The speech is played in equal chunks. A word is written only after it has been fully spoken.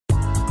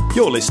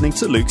You're listening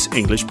to Luke's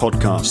English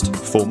Podcast.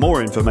 For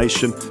more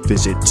information,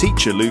 visit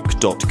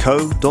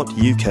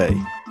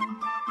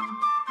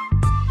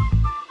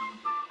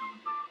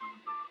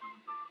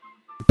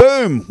teacherluke.co.uk.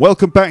 Boom!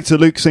 Welcome back to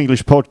Luke's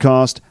English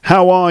Podcast.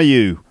 How are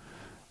you?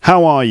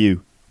 How are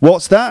you?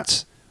 What's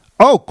that?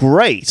 Oh,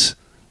 great!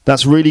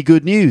 That's really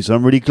good news.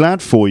 I'm really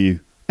glad for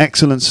you.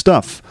 Excellent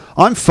stuff.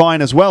 I'm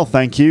fine as well,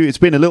 thank you. It's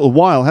been a little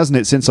while, hasn't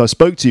it, since I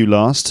spoke to you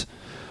last?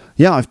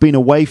 Yeah, I've been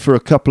away for a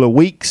couple of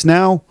weeks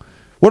now.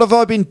 What have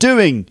I been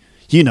doing?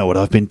 You know what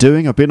I've been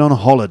doing. I've been on a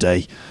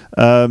holiday.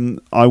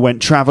 I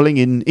went travelling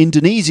in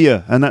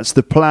Indonesia, and that's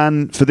the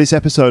plan for this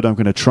episode. I'm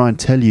going to try and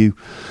tell you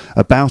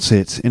about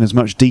it in as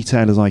much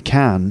detail as I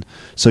can,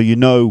 so you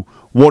know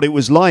what it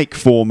was like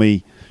for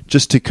me,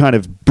 just to kind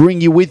of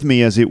bring you with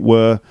me, as it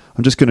were.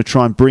 I'm just going to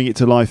try and bring it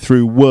to life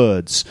through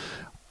words.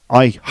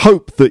 I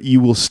hope that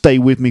you will stay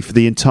with me for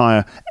the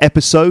entire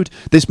episode.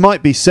 This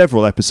might be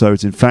several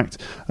episodes, in fact.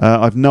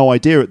 I've no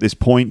idea at this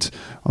point.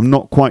 I'm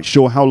not quite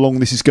sure how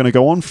long this is going to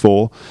go on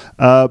for.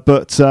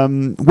 But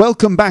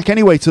welcome back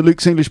anyway to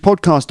Luke's English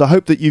Podcast. I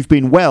hope that you've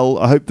been well.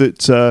 I hope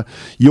that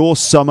your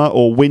summer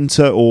or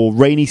winter or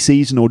rainy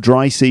season or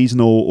dry season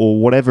or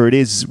whatever it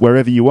is,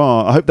 wherever you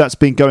are, I hope that's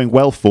been going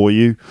well for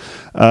you.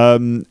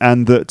 And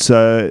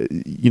that,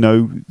 you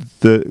know,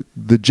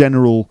 the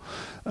general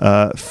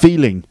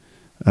feeling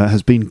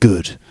has been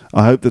good.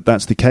 I hope that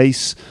that's the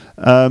case.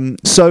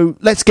 So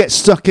let's get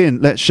stuck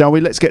in. Shall we?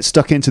 Let's get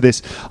stuck into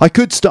this. I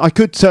could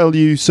tell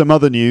you some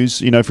other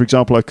news. You know, for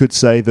example, I could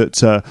say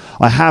that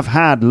I have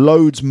had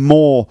loads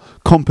more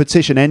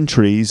competition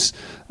entries.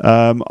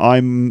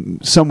 I'm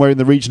somewhere in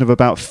the region of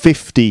about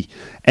 50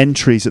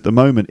 entries at the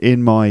moment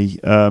in my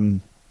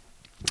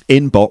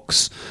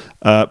inbox.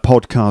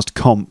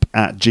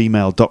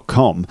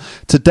 Podcastcomp@gmail.com.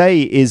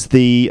 Today is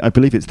I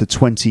believe it's the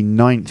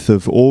 29th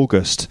of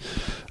August,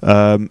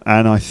 and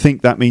I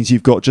think that means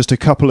you've got just a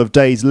couple of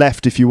days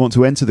left if you want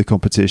to enter the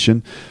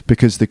competition,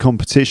 because the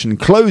competition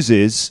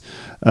closes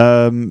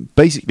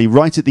basically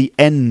right at the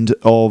end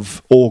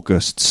of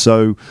August.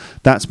 So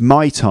that's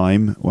my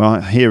time, well,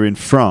 here in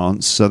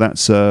France. So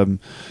that's you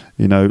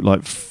know,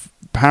 like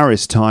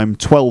Paris time,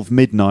 12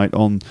 midnight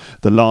on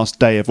the last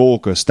day of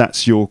August.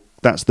 That's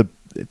the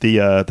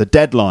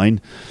deadline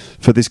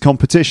for this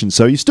competition.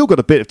 So you've still got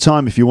a bit of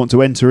time if you want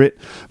to enter it.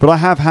 But I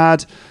have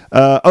had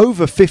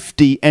over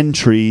 50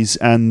 entries,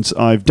 and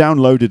I've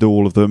downloaded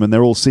all of them, and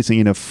they're all sitting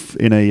in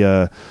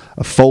a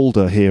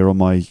folder here on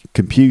my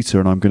computer.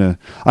 And I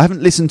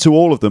haven't listened to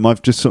all of them.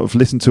 I've just sort of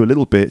listened to a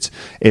little bit.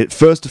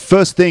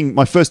 First thing,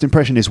 my first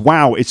impression is,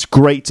 wow, it's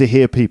great to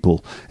hear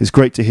people. It's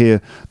great to hear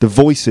the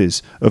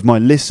voices of my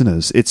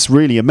listeners. It's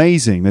really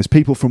amazing. There's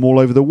people from all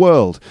over the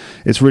world.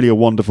 It's really a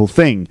wonderful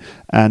thing.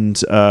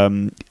 And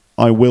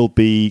I will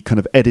be kind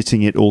of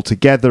editing it all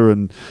together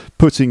and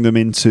putting them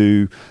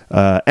into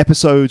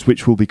episodes,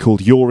 which will be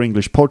called Your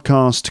English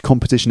Podcast,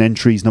 competition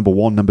entries, number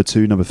 1, number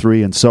 2, number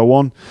 3, and so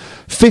on.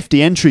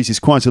 50 entries is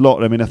quite a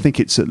lot. I mean, I think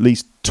it's at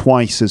least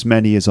twice as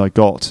many as I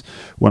got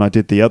when I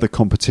did the other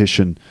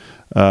competition.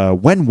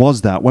 When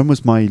was that? When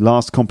was my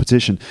last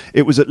competition?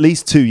 It was at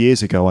least 2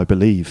 years ago, I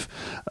believe.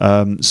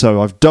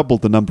 So I've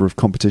doubled the number of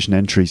competition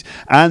entries,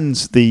 and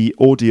the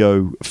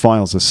audio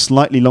files are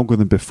slightly longer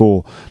than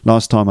before.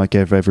 Last time I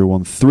gave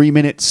everyone 3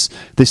 minutes.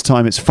 This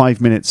time it's 5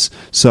 minutes,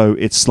 so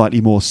it's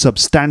slightly more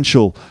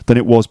substantial than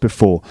it was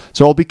before.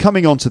 So I'll be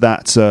coming on to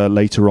that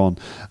later on,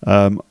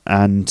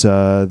 and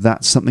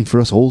that's something for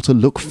us all to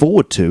look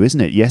forward to, isn't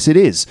it? Yes, it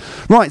is.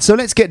 Right, so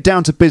let's get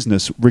down to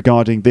business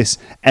regarding this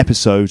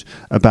episode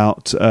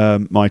about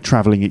my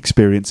travelling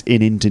experience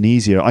in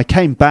Indonesia. I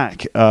came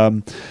back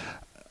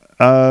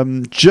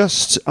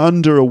just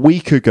under a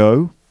week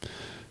ago,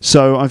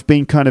 so I've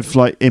been kind of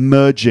like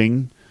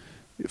blinking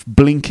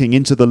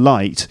into the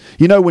light.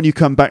 You know, when you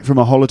come back from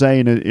a holiday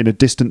in a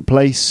distant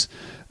place,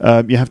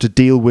 you have to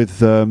deal with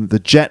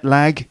the jet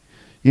lag.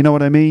 You know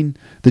what I mean?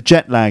 The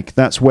jet lag,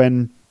 that's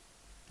when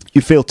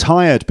you feel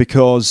tired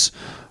because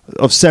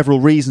of several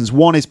reasons.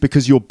 One is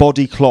because your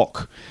body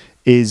clock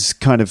is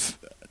kind of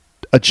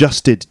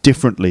adjusted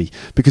differently,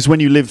 because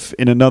when you live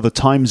in another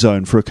time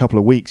zone for a couple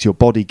of weeks, your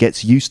body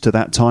gets used to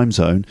that time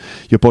zone.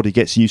 Your body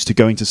gets used to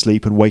going to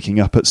sleep and waking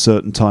up at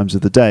certain times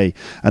of the day,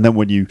 and then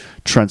when you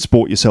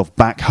transport yourself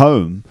back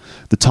home,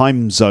 the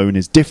time zone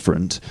is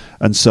different,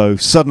 and so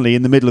suddenly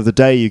in the middle of the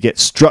day you get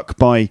struck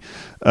by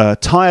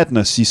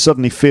tiredness. You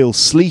suddenly feel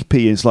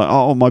sleepy. It's like,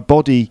 oh, my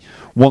body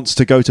wants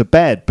to go to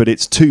bed, but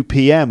it's 2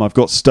 p.m. I've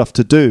got stuff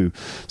to do.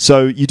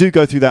 So you do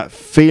go through that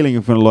feeling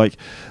of kind of like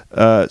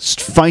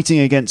fighting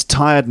against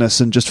tiredness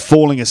and just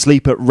falling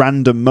asleep at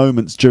random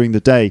moments during the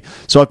day.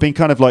 So I've been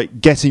kind of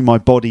like getting my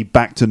body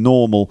back to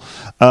normal.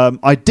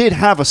 I did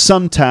have a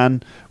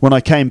suntan when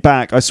I came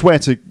back. I swear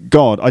to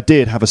God, I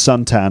did have a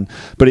suntan,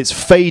 but it's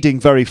fading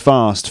very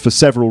fast for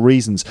several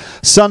reasons.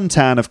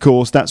 Suntan, of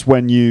course, that's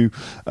when you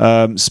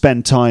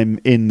spend time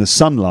in the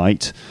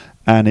sunlight,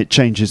 and it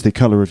changes the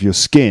colour of your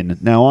skin.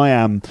 Now, I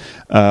am,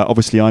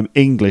 obviously I'm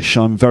English,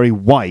 I'm very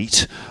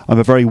white, I'm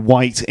a very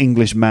white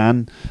English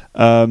man,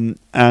 so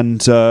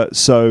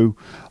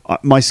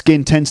my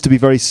skin tends to be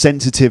very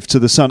sensitive to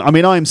the sun. I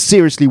mean, I am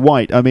seriously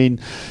white. I mean,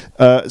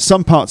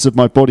 some parts of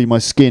my body, my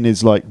skin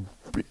is like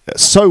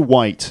so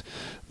white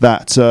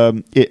that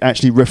it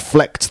actually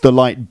reflects the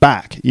light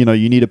back. You know,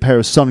 you need a pair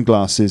of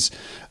sunglasses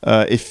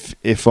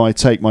if I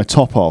take my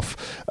top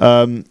off.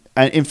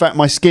 And in fact,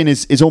 my skin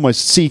is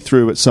almost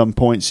see-through at some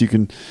points. You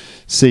can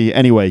see.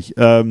 Anyway,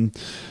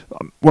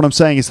 what I'm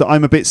saying is that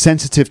I'm a bit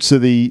sensitive to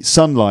the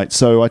sunlight,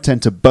 so I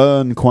tend to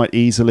burn quite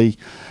easily.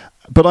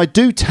 But I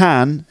do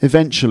tan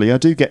eventually. I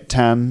do get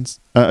tans.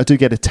 I do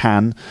get a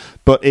tan,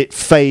 but it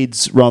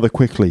fades rather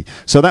quickly.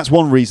 So that's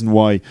one reason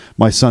why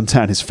my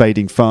suntan is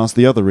fading fast.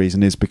 The other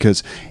reason is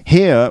because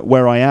here,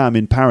 where I am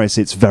in Paris,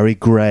 it's very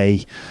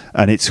grey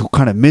and it's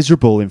kind of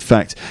miserable. In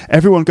fact,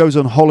 everyone goes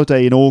on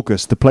holiday in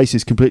August. The place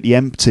is completely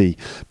empty.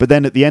 But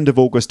then at the end of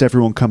August,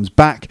 everyone comes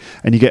back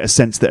and you get a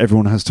sense that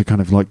everyone has to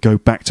kind of like go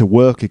back to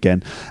work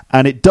again.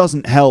 And it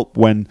doesn't help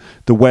when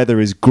the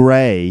weather is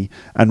grey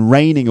and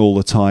raining all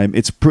the time.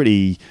 It's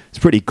pretty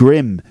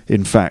grim,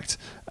 in fact.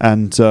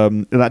 And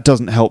that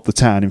doesn't help the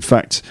tan. In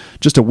fact,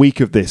 just a week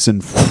of this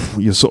and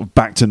you're sort of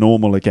back to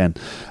normal again.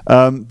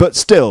 But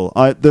still,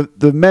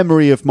 the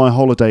memory of my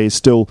holiday is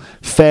still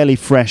fairly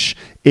fresh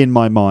in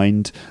my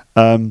mind.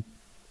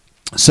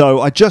 So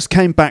I just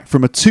came back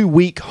from a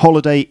 2-week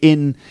holiday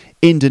in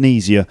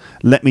Indonesia.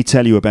 Let me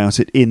tell you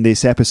about it in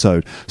this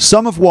episode.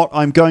 Some of what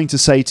I'm going to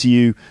say to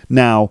you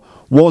now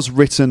was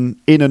written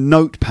in a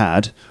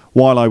notepad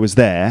while I was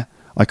there.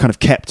 I kind of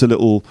kept a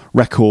little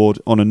record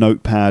on a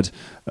notepad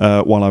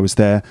while I was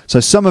there. So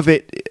some of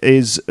it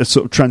is a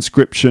sort of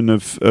transcription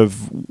of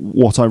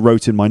what I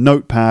wrote in my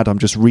notepad. I'm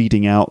just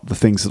reading out the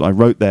things that I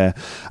wrote there.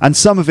 And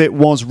some of it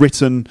was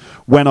written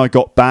when I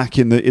got back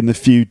in the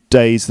few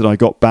days that I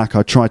got back.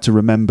 I tried to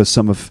remember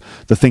some of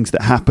the things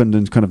that happened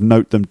and kind of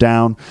note them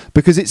down,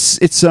 because it's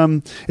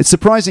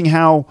surprising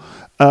how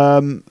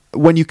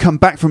when you come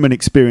back from an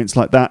experience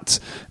like that,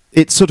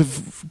 it's sort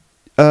of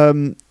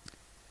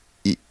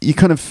you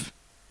kind of,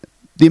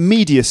 the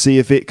immediacy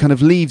of it kind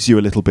of leaves you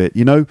a little bit,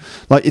 you know?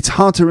 Like, it's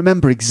hard to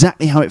remember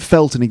exactly how it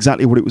felt and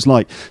exactly what it was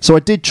like. So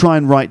I did try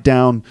and write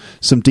down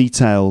some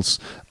details.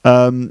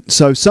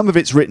 So some of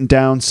it's written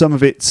down, some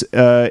of it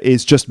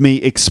is just me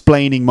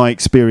explaining my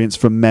experience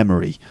from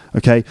memory,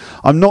 okay?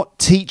 I'm not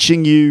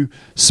teaching you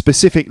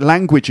specific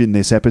language in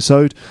this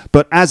episode,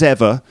 but as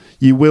ever,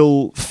 you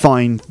will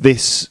find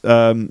this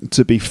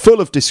to be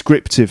full of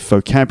descriptive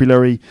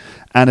vocabulary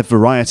and a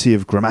variety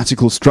of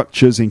grammatical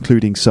structures,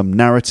 including some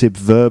narrative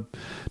verb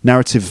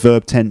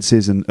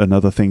tenses and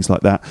other things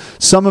like that.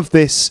 Some of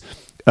this,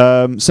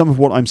 some of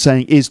what I'm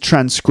saying is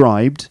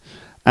transcribed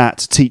at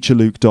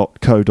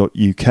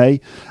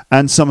teacherluke.co.uk,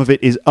 and some of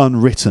it is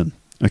unwritten.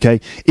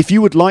 Okay, if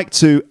you would like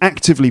to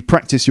actively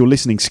practice your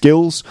listening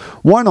skills,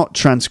 why not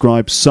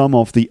transcribe some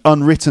of the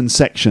unwritten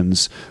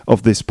sections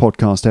of this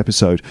podcast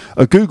episode?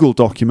 A Google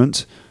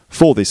document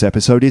for this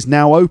episode is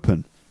now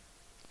open.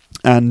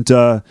 And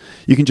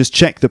you can just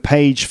check the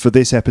page for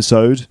this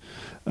episode,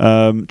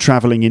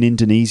 traveling in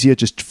Indonesia.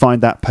 Just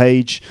find that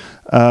page,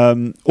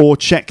 or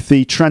check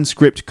the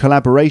transcript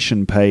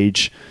collaboration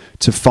page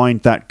to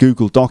find that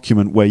Google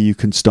document where you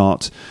can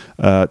start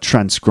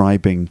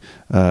transcribing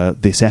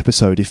this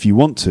episode if you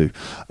want to.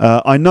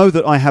 I know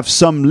that I have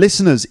some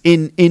listeners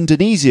in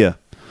Indonesia.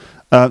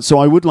 So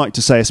I would like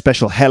to say a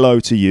special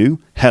hello to you.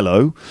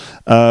 Hello.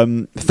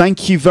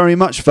 Thank you very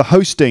much for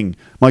hosting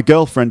my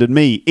girlfriend and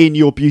me in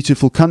your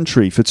beautiful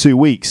country for 2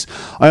 weeks.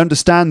 I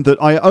understand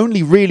that I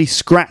only really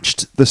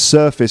scratched the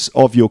surface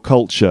of your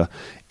culture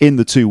in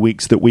the 2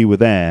 weeks that we were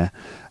there,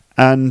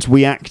 and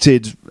we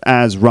acted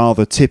as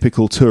rather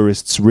typical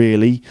tourists,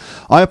 really.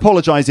 I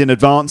apologise in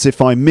advance if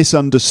I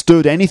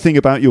misunderstood anything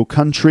about your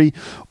country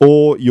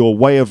or your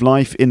way of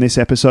life in this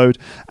episode,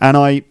 and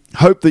I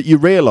hope that you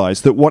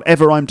realise that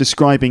whatever I'm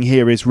describing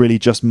here is really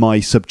just my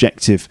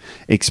subjective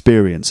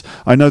experience.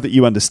 I know that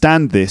you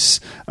understand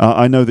this.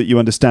 I know that you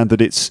understand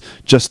that it's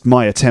just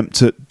my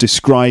attempt at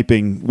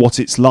describing what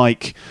it's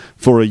like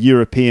for a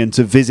European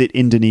to visit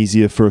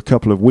Indonesia for a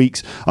couple of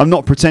weeks. I'm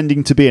not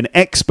pretending to be an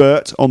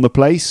expert on the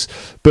place,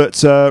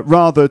 but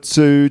rather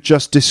to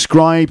just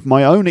describe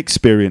my own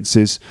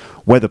experiences,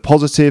 whether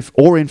positive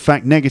or in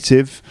fact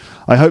negative.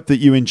 I hope that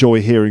you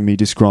enjoy hearing me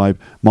describe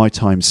my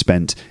time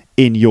spent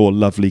in your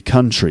lovely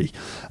country.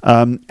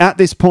 At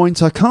this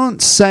point, I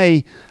can't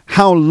say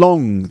how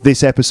long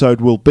this episode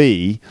will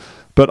be,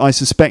 but I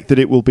suspect that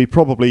it will be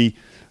probably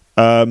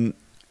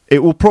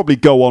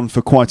go on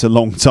for quite a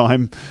long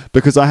time,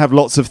 because I have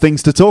lots of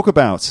things to talk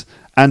about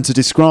and to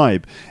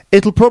describe.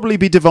 It'll probably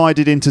be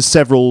divided into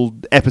several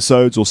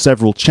episodes or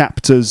several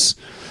chapters,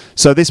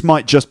 so this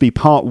might just be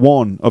part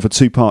one of a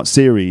 2-part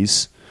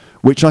series,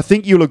 which I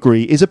think you'll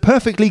agree is a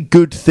perfectly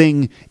good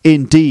thing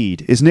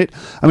indeed, isn't it?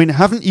 I mean,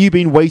 haven't you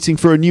been waiting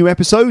for a new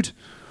episode?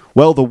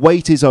 Well, the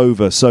wait is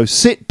over, so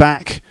sit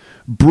back,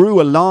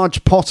 brew a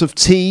large pot of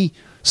tea,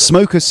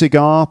 smoke a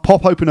cigar,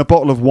 pop open a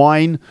bottle of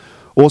wine,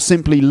 or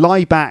simply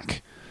lie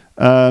back,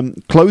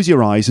 close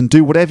your eyes and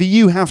do whatever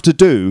you have to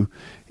do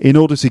in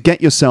order to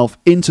get yourself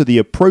into the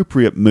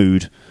appropriate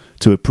mood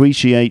to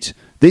appreciate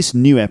this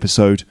new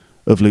episode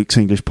of Luke's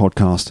English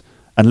podcast,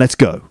 and let's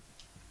go.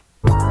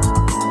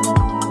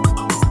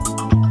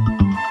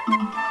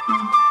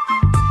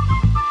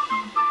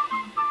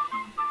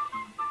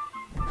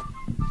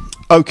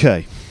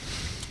 Okay,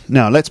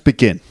 now let's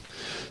begin.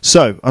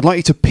 So, I'd like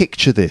you to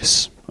picture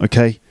this,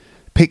 okay?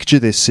 Picture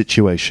this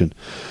situation.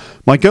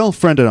 My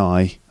girlfriend and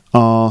I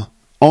are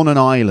on an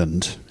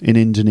island in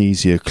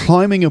Indonesia,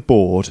 climbing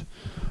aboard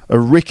a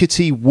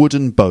rickety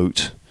wooden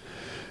boat,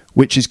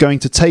 which is going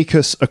to take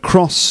us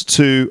across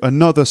to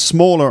another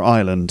smaller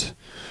island,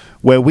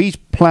 where we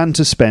plan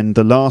to spend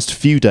the last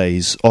few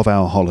days of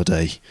our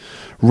holiday,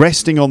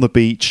 resting on the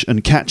beach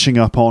and catching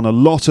up on a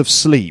lot of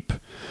sleep.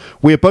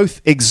 We are both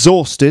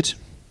exhausted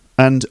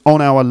and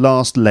on our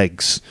last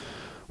legs.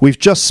 We've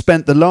just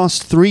spent the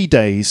last 3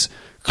 days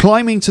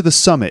climbing to the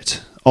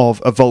summit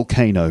of a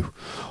volcano,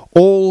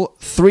 all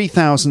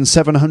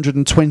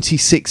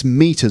 3,726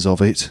 metres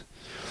of it.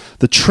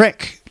 The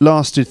trek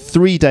lasted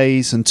 3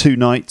 days and 2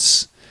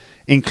 nights,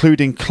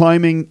 including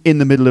climbing in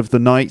the middle of the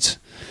night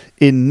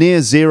in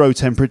near zero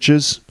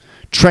temperatures,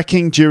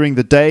 trekking during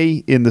the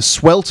day in the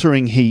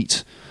sweltering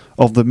heat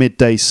of the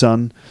midday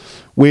sun.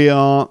 We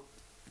are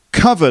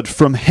covered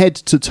from head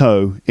to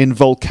toe in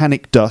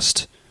volcanic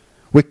dust.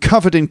 We're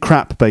covered in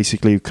crap,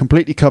 basically,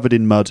 completely covered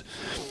in mud.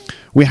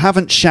 We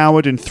haven't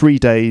showered in 3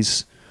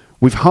 days.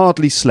 We've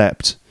hardly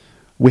slept.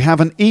 We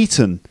haven't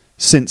eaten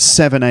since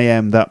 7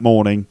 a.m. that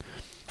morning.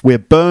 We're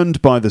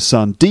burned by the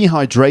sun,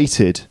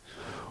 dehydrated,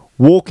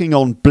 walking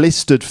on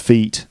blistered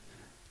feet.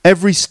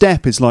 Every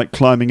step is like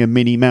climbing a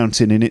mini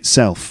mountain in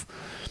itself.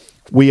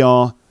 We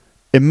are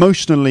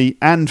emotionally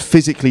and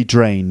physically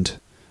drained,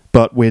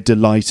 but we're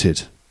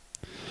delighted.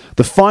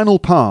 The final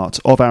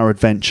part of our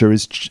adventure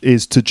is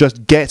to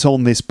just get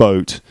on this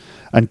boat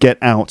and get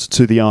out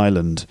to the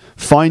island,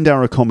 find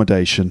our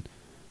accommodation,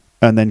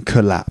 and then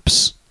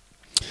collapse.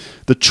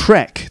 The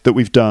trek that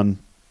we've done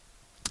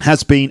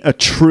has been a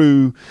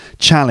true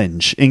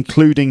challenge,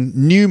 including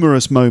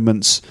numerous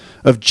moments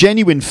of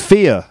genuine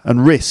fear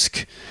and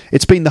risk.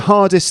 It's been the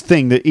hardest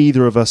thing that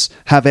either of us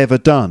have ever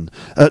done.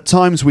 At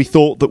times we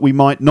thought that we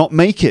might not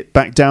make it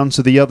back down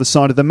to the other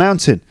side of the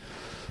mountain.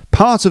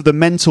 Part of the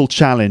mental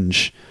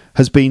challenge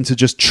has been to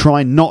just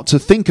try not to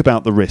think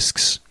about the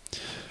risks.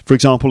 For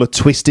example, a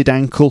twisted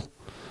ankle,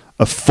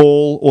 a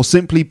fall, or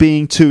simply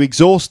being too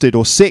exhausted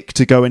or sick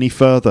to go any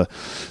further.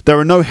 There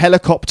are no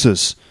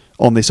helicopters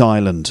on this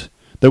island.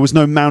 There was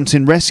no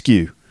mountain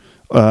rescue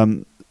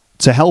to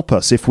help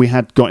us if we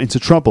had got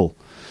into trouble.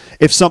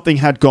 If something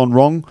had gone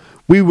wrong,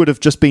 we would have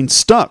just been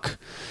stuck.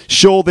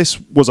 Sure, this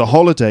was a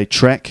holiday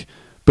trek,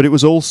 but it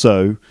was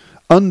also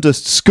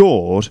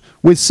underscored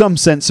with some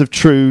sense of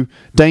true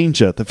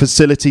danger. The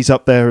facilities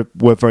up there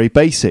were very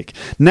basic.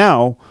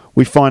 Now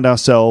we find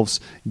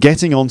ourselves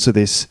getting onto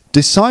this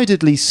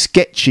decidedly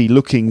sketchy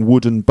looking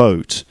wooden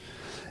boat.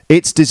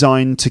 It's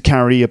designed to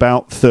carry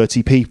about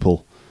 30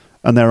 people,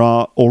 and there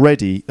are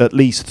already at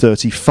least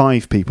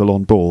 35 people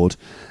on board,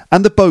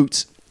 and the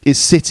boat is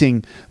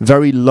sitting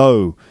very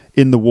low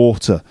in the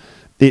water.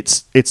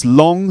 It's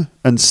long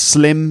and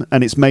slim,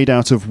 and it's made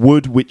out of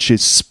wood which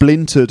is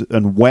splintered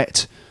and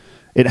wet.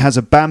 It has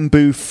a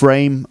bamboo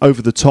frame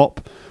over the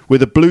top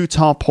with a blue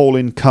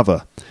tarpaulin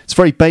cover. It's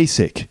very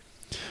basic.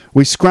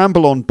 We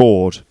scramble on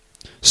board,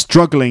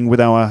 struggling with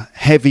our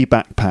heavy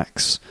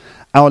backpacks,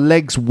 our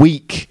legs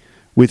weak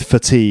with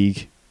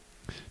fatigue.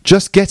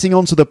 Just getting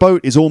onto the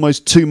boat is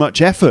almost too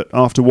much effort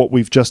after what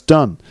we've just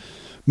done.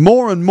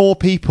 More and more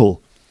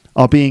people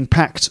are being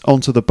packed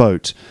onto the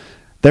boat.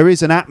 There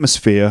is an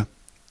atmosphere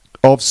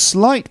of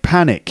slight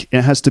panic,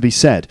 it has to be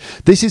said.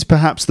 This is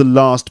perhaps the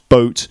last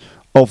boat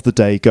of the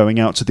day going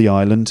out to the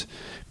island.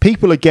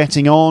 People are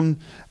getting on,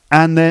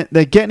 and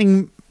they're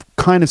getting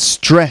kind of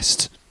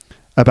stressed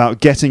about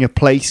getting a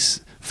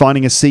place,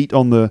 finding a seat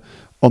on the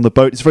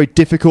boat. It's very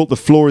difficult. The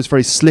floor is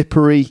very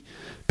slippery.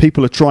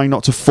 People are trying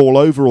not to fall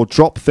over or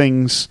drop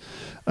things.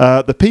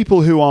 The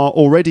people who are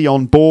already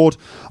on board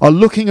are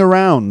looking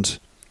around,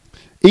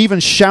 even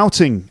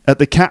shouting at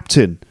the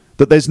captain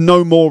that there's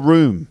no more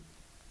room.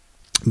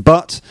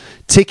 But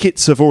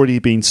tickets have already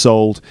been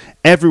sold.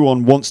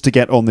 Everyone wants to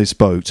get on this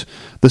boat.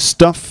 The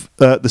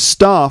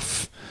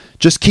staff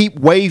just keep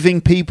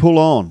waving people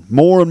on.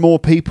 More and more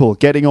people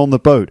getting on the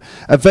boat.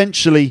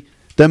 Eventually,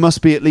 there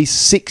must be at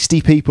least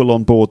 60 people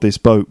on board this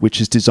boat, which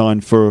is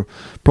designed for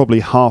probably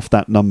half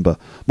that number.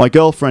 My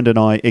girlfriend and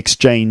I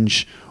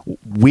exchange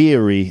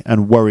weary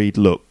and worried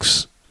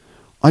looks.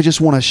 I just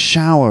want a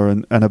shower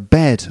and a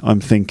bed, I'm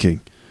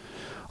thinking.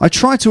 I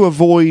try to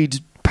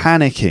avoid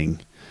panicking,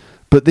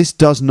 but this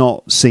does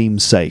not seem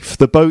safe.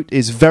 The boat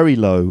is very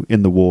low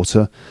in the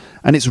water,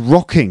 and it's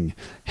rocking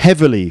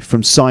heavily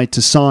from side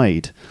to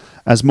side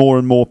as more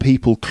and more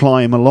people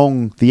climb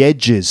along the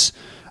edges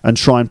and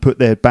try and put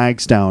their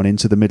bags down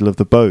into the middle of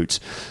the boat.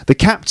 The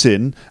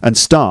captain and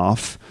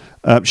staff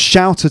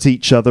shout at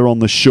each other on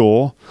the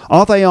shore.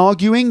 Are they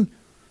arguing,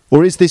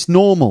 or is this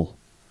normal?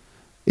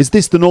 Is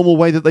this the normal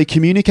way that they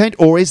communicate,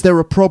 or is there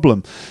a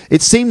problem?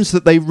 It seems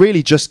that they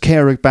really just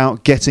care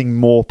about getting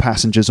more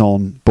passengers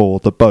on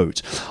board the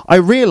boat. I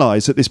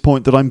realise at this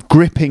point that I'm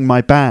gripping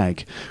my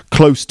bag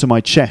close to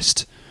my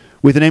chest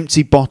with an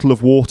empty bottle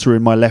of water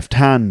in my left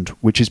hand,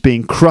 which is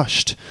being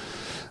crushed.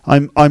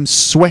 I'm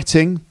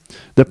sweating.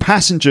 The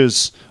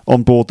passengers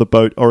on board the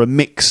boat are a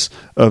mix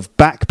of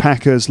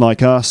backpackers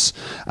like us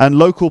and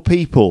local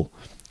people,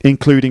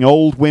 including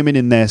old women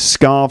in their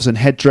scarves and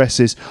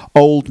headdresses,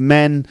 old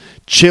men,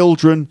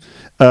 children,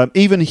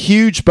 even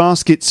huge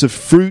baskets of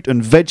fruit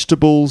and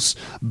vegetables,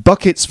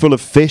 buckets full of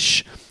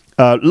fish,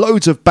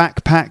 loads of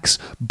backpacks,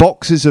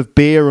 boxes of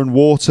beer and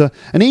water,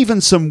 and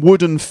even some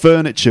wooden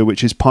furniture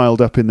which is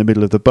piled up in the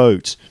middle of the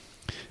boat.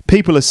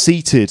 People are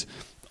seated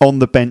on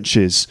the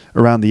benches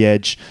around the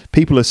edge.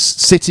 People are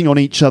sitting on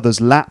each other's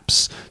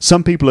laps.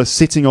 Some people are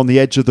sitting on the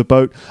edge of the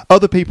boat.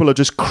 Other people are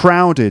just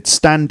crowded,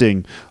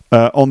 standing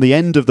on the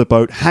end of the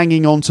boat,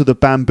 hanging onto the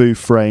bamboo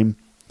frame.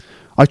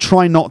 I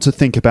try not to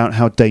think about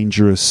how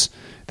dangerous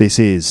this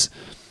is.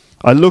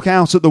 I look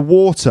out at the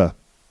water.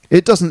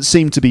 It doesn't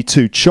seem to be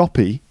too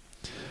choppy,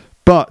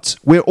 but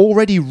we're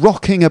already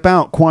rocking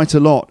about quite a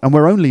lot, and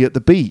we're only at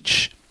the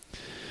beach.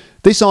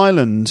 This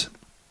island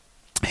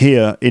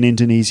here in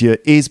Indonesia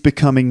is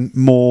becoming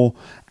more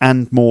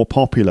and more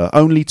popular.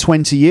 Only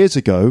 20 years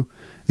ago,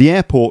 the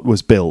airport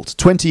was built.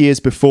 20 years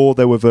before,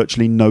 there were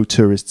virtually no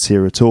tourists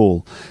here at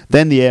all.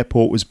 Then the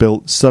airport was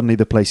built. Suddenly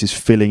the place is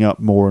filling up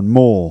more and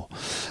more.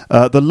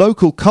 The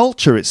local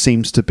culture, it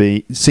seems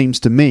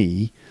to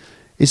me,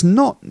 is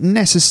not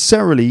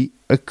necessarily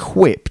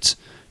equipped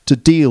to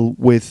deal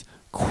with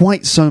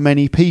quite so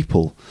many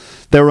people.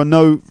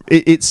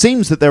 It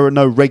seems that there are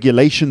no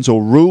regulations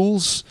or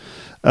rules,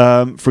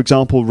 for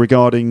example,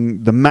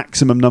 regarding the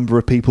maximum number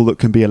of people that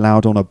can be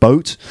allowed on a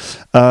boat.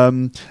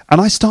 And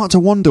I start to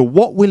wonder,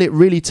 what will it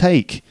really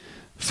take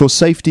for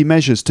safety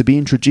measures to be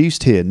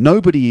introduced here?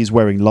 Nobody is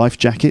wearing life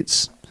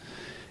jackets.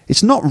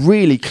 It's not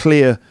really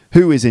clear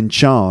who is in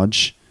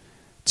charge.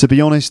 To be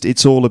honest,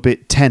 it's all a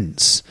bit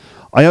tense.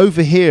 I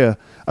overhear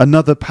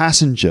another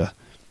passenger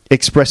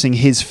expressing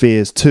his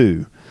fears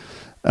too,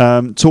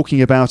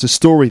 talking about a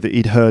story that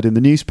he'd heard in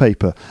the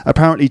newspaper.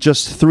 Apparently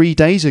just 3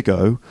 days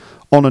ago,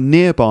 on a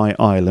nearby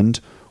island,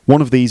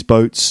 one of these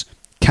boats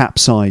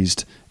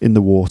capsized in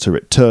the water.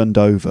 It turned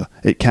over,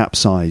 it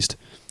capsized,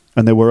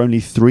 and there were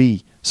only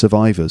 3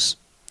 survivors.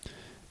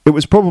 It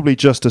was probably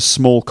just a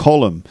small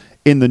column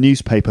in the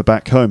newspaper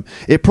back home.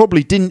 It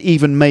probably didn't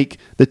even make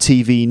the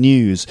TV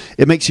news.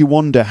 It makes you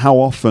wonder how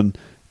often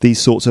these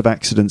sorts of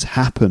accidents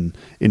happen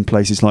in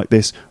places like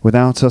this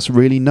without us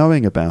really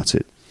knowing about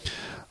it.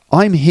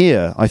 I'm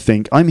here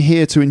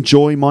to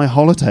enjoy my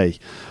holiday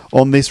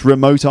on this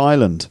remote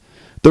island.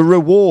 The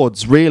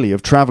rewards, really,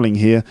 of travelling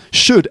here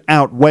should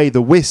outweigh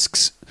the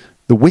whisks.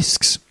 The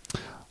whisks?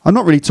 I'm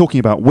not really talking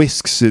about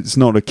whisks. It's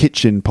not a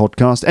kitchen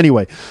podcast.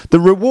 Anyway, the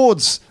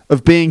rewards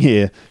of being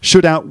here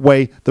should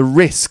outweigh the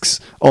risks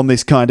on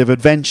this kind of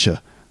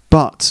adventure.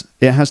 But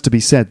it has to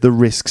be said, the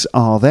risks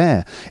are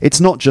there.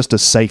 It's not just a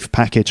safe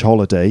package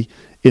holiday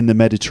in the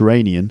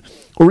Mediterranean,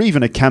 or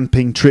even a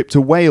camping trip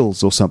to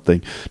Wales or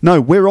something.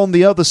 No, we're on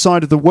the other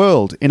side of the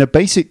world, in a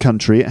basic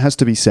country, it has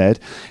to be said,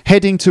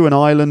 heading to an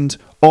island,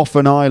 off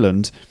an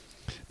island.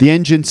 The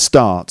engine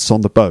starts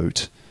on the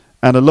boat,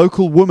 and a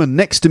local woman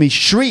next to me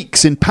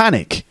shrieks in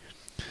panic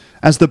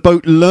as the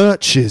boat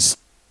lurches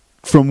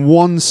from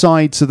one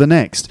side to the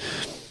next.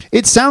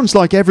 It sounds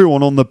like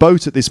everyone on the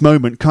boat at this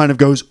moment kind of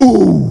goes,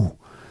 ooh!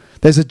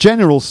 There's a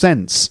general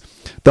sense.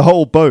 The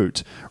whole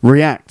boat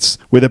reacts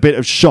with a bit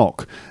of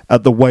shock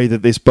at the way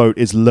that this boat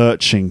is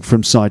lurching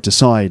from side to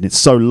side. It's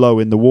so low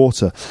in the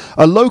water.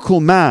 A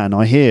local man,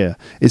 I hear,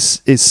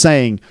 is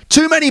saying,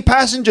 too many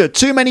passenger,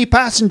 too many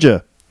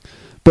passenger.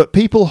 But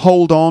people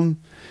hold on.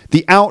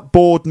 The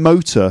outboard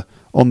motor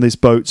on this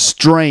boat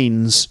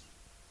strains,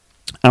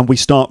 and we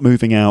start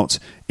moving out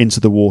into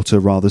the water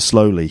rather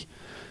slowly.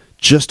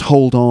 Just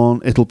hold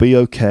on, it'll be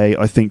okay,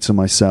 I think to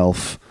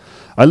myself.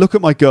 I look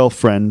at my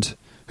girlfriend,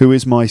 who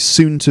is my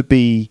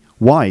soon-to-be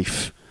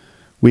wife.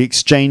 We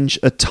exchange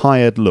a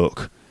tired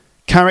look.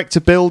 Character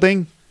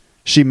building?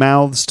 She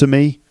mouths to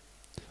me.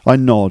 I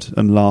nod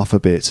and laugh a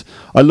bit.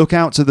 I look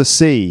out to the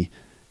sea.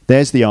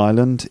 There's the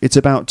island. It's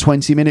about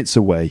 20 minutes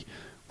away.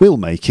 We'll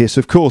make it,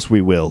 of course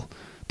we will.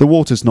 The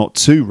water's not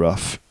too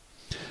rough.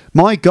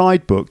 My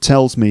guidebook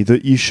tells me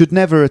that you should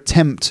never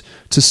attempt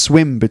to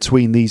swim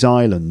between these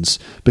islands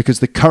because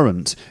the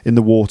current in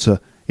the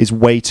water is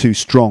way too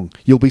strong.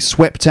 You'll be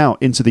swept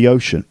out into the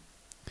ocean.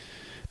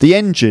 The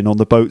engine on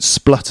the boat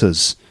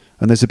splutters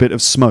and there's a bit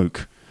of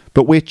smoke,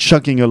 but we're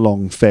chugging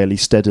along fairly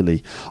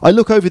steadily. I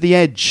look over the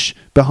edge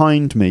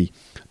behind me.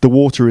 The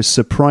water is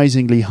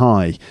surprisingly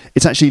high.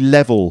 It's actually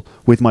level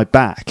with my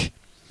back.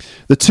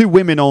 The 2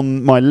 women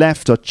on my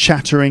left are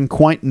chattering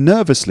quite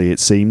nervously, it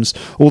seems,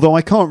 although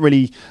I can't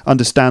really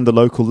understand the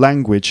local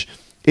language.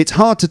 It's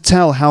hard to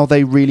tell how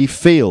they really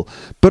feel,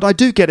 but I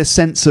do get a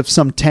sense of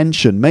some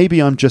tension.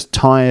 Maybe I'm just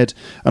tired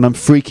and I'm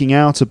freaking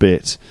out a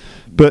bit,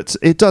 but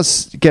it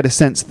does get a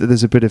sense that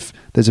there's a bit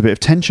of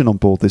tension on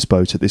board this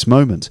boat at this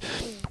moment.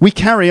 We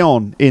carry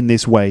on in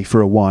this way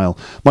for a while.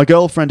 My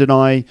girlfriend and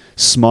I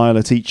smile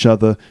at each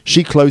other.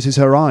 She closes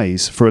her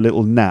eyes for a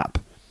little nap.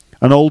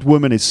 An old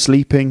woman is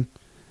sleeping.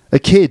 A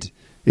kid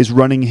is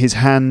running his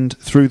hand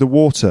through the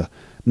water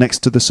next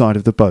to the side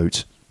of the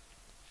boat.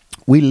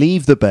 We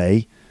leave the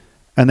bay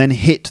and then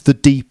hit the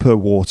deeper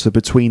water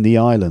between the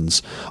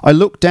islands. I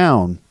look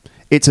down.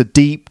 It's a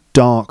deep,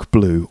 dark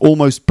blue,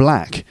 almost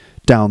black,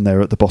 down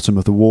there at the bottom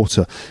of the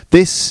water.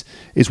 This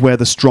is where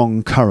the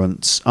strong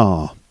currents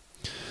are.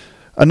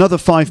 Another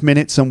 5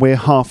 minutes and we're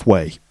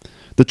halfway.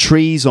 The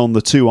trees on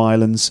the two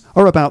islands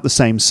are about the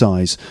same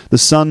size. The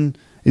sun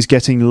is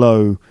getting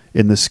low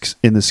in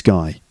the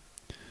sky.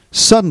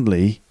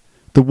 Suddenly,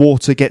 the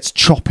water gets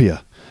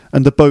choppier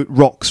and the boat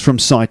rocks from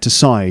side to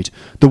side,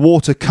 the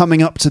water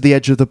coming up to the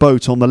edge of the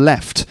boat on the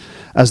left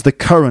as the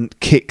current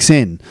kicks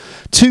in.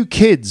 Two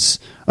kids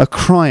are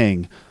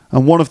crying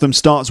and one of them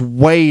starts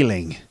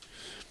wailing,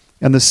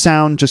 and the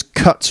sound just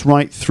cuts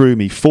right through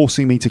me,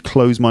 forcing me to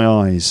close my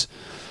eyes.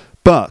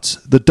 But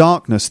the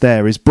darkness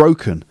there is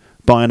broken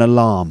by an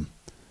alarm,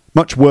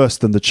 much worse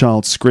than the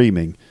child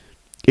screaming.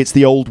 It's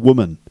the old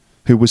woman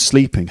who was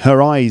sleeping.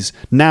 Her eyes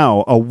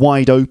now are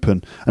wide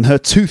open, and her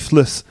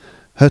toothless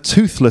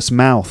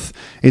mouth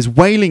is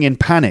wailing in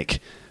panic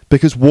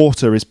because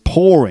water is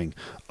pouring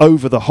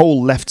over the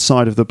whole left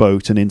side of the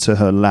boat and into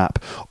her lap,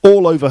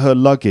 all over her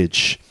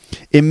luggage,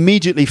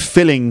 immediately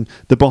filling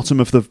the bottom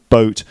of the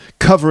boat,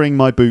 covering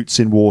my boots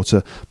in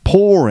water,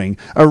 pouring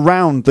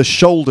around the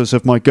shoulders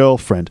of my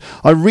girlfriend.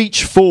 I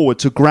reach forward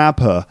to grab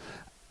her,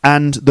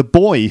 and the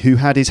boy who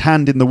had his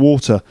hand in the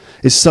water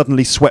is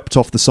suddenly swept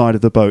off the side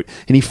of the boat,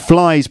 and he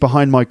flies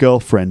behind my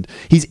girlfriend.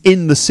 He's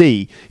in the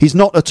sea. He's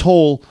not at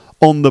all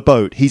on the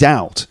boat. He's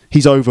out.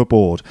 He's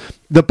overboard.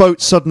 The boat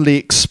suddenly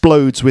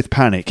explodes with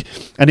panic,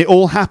 and it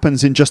all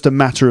happens in just a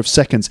matter of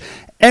seconds.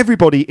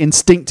 Everybody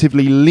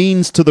instinctively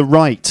leans to the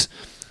right,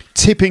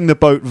 tipping the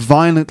boat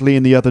violently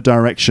in the other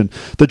direction.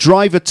 The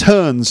driver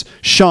turns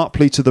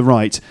sharply to the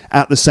right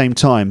at the same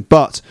time,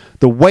 but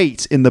the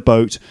weight in the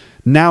boat,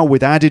 now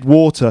with added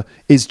water,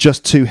 is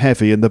just too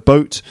heavy, and the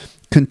boat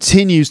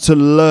continues to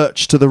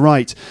lurch to the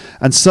right,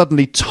 and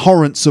suddenly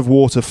torrents of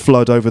water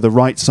flood over the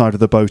right side of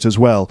the boat as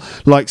well,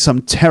 like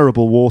some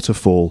terrible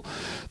waterfall.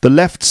 The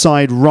left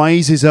side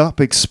rises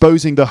up,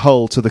 exposing the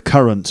hull to the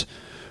current,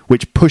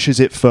 which pushes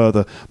it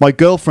further. My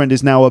girlfriend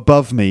is now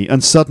above me,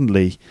 and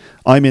suddenly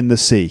I'm in the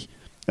sea,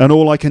 and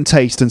all I can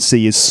taste and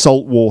see is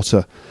salt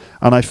water,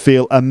 and I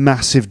feel a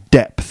massive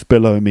depth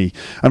below me,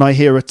 and I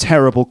hear a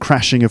terrible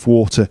crashing of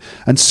water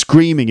and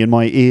screaming in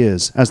my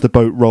ears as the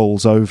boat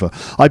rolls over.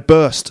 I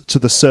burst to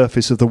the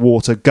surface of the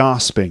water,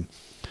 gasping,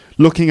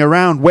 looking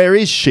around. Where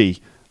is she?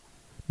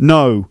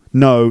 No,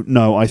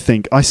 I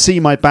think. I see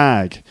my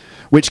bag,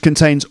 which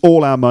contains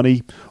all our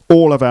money,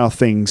 all of our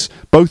things,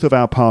 both of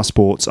our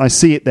passports. I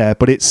see it there,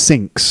 but it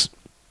sinks.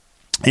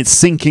 It's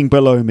sinking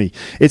below me.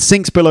 It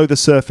sinks below the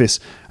surface,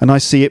 and I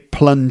see it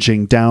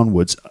plunging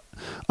downwards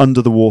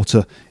under the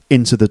water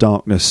into the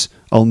darkness.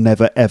 I'll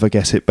never ever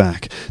get it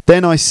back.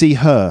 Then I see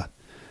her,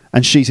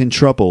 and she's in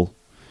trouble.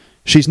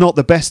 She's not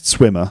the best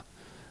swimmer,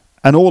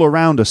 and all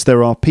around us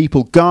there are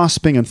people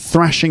gasping and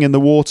thrashing in the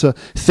water,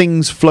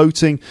 things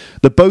floating.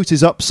 The boat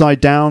is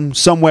upside down,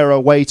 somewhere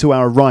away to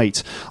our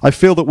right. I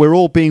feel that we're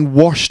all being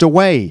washed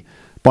away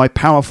by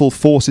powerful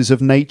forces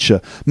of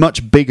nature,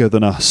 much bigger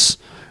than us,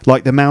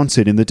 like the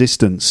mountain in the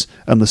distance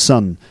and the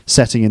sun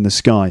setting in the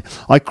sky.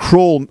 I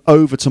crawl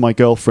over to my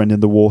girlfriend in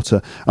the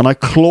water, and I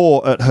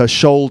claw at her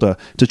shoulder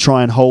to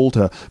try and hold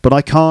her, but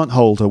I can't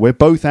hold her. We're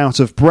both out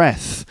of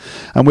breath,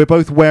 and we're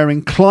both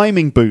wearing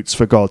climbing boots,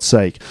 for God's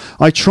sake.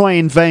 I try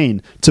in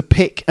vain to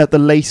pick at the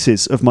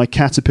laces of my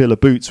caterpillar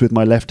boots with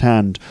my left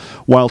hand,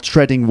 while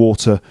treading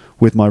water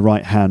with my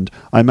right hand.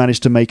 I manage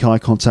to make eye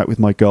contact with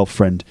my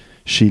girlfriend.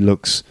 She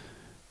looks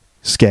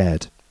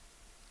scared.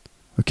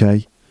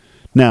 Okay?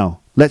 Now,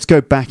 let's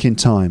go back in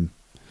time.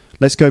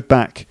 Let's go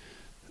back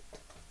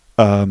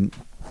a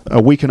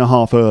week and a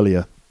half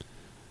earlier,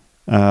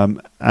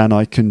 and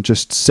I can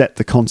just set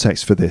the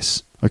context for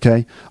this,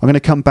 okay? I'm going to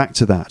come back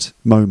to that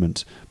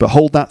moment, but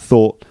hold that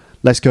thought.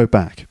 Let's go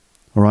back,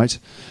 all right?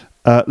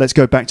 Let's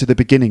go back to the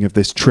beginning of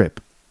this trip.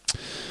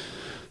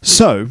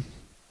 So,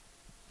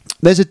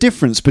 there's a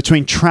difference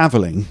between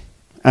travelling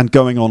and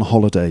going on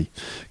holiday.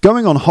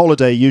 Going on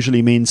holiday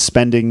usually means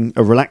spending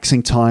a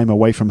relaxing time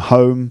away from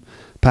home,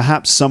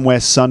 perhaps somewhere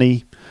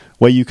sunny,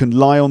 where you can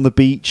lie on the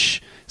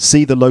beach,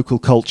 see the local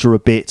culture a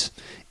bit,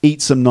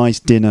 eat some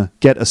nice dinner,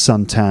 get a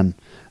suntan,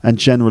 and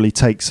generally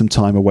take some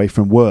time away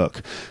from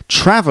work.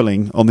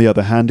 Travelling, on the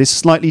other hand, is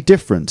slightly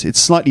different. It's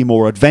slightly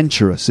more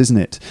adventurous, isn't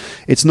it?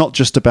 It's not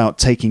just about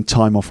taking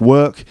time off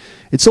work.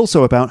 It's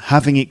also about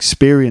having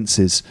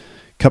experiences,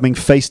 coming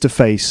face to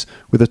face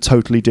with a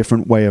totally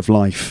different way of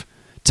life,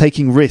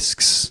 taking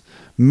risks,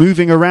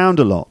 moving around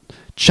a lot,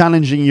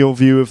 challenging your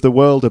view of the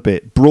world a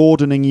bit,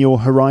 broadening your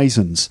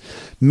horizons,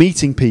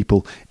 meeting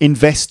people,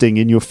 investing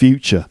in your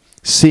future,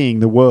 seeing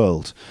the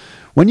world.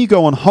 When you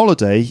go on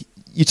holiday,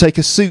 you take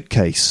a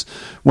suitcase.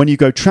 When you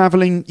go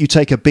travelling, you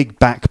take a big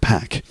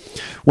backpack.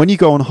 When you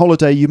go on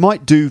holiday, you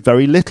might do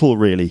very little,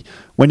 really.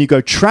 When you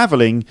go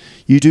travelling,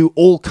 you do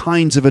all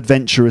kinds of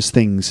adventurous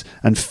things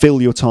and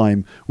fill your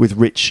time with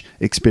rich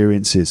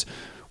experiences.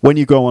 When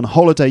you go on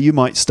holiday, you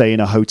might stay in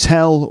a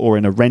hotel or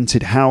in a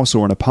rented house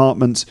or an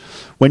apartment.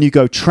 When you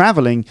go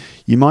travelling,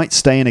 you might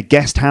stay in a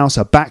guest house,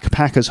 a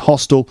backpacker's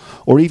hostel,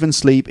 or even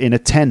sleep in a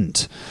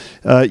tent.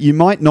 You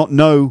might not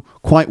know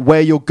quite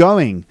where you're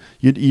going.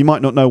 You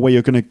might not know where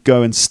you're going to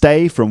go and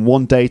stay from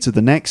one day to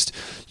the next.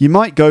 You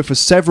might go for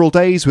several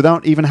days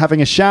without even having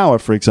a shower,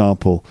 for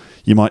example.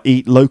 You might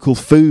eat local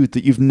food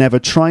that you've never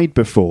tried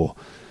before.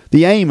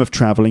 The aim of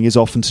travelling is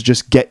often to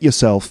just get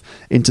yourself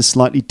into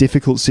slightly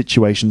difficult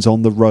situations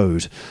on the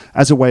road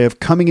as a way of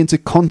coming into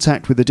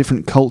contact with a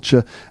different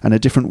culture and a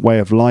different way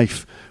of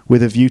life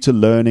with a view to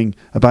learning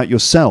about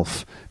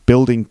yourself,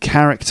 building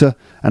character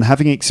and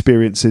having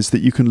experiences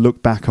that you can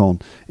look back on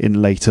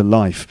in later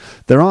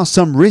life. There are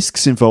some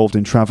risks involved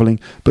in travelling,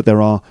 but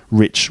there are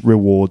rich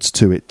rewards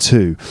to it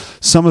too.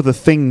 Some of the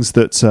things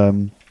that...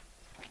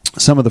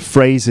 some of the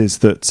phrases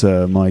that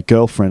my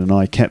girlfriend and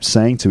I kept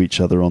saying to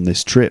each other on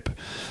this trip,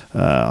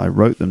 I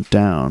wrote them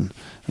down.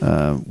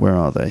 Where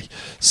are they?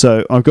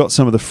 So I've got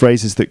some of the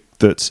phrases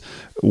that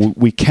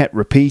we kept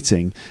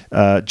repeating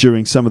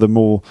during some of the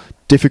more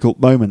difficult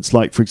moments,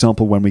 like, for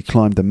example, when we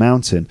climbed the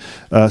mountain.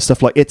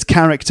 Stuff like, it's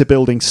character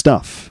building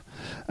stuff.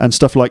 And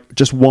stuff like,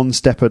 just one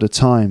step at a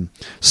time,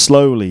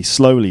 slowly,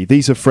 slowly.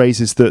 These are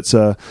phrases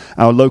that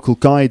our local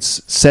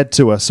guides said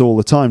to us all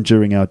the time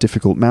during our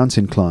difficult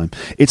mountain climb.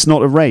 It's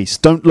not a race.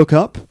 Don't look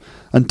up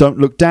and don't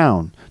look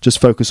down.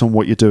 Just focus on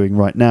what you're doing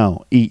right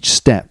now. Each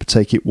step,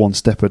 take it one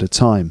step at a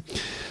time.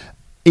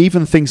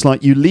 Even things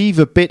like, you leave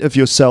a bit of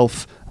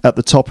yourself at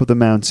the top of the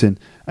mountain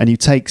and you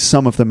take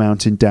some of the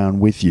mountain down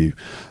with you.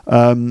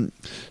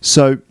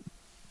 So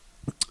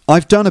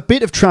I've done a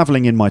bit of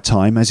travelling in my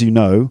time, as you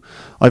know.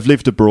 I've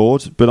lived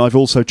abroad, but I've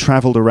also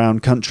travelled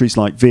around countries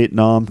like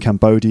Vietnam,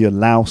 Cambodia,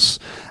 Laos,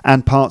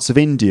 and parts of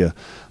India.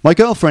 My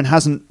girlfriend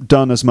hasn't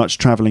done as much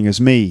travelling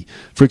as me.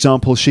 For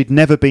example, she'd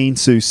never been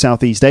to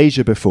Southeast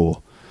Asia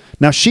before.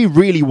 Now, she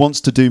really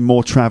wants to do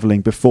more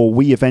travelling before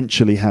we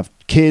eventually have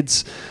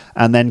kids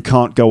and then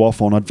can't go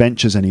off on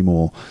adventures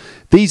anymore.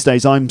 These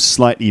days, I'm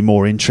slightly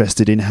more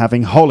interested in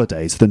having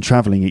holidays than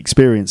travelling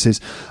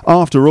experiences.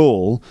 After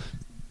all,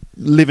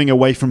 living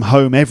away from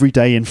home every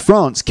day in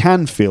France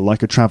can feel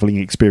like a travelling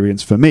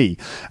experience for me,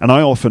 and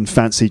I often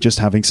fancy just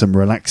having some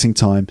relaxing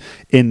time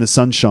in the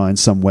sunshine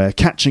somewhere,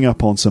 catching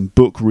up on some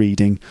book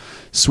reading,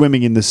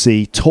 swimming in the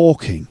sea,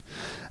 talking,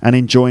 and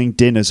enjoying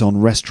dinners on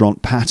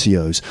restaurant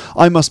patios.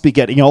 I must be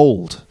getting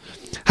old.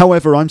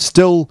 However, I'm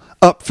still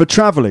up for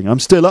travelling. I'm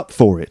still up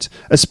for it,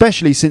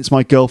 especially since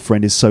my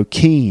girlfriend is so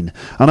keen,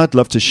 and I'd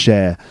love to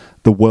share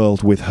the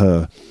world with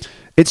her.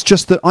 It's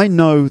just that I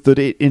know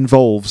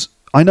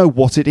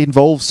what it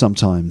involves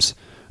sometimes.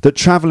 That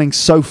travelling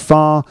so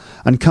far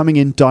and coming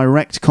in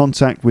direct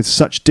contact with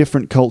such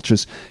different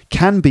cultures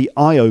can be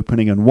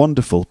eye-opening and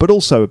wonderful, but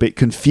also a bit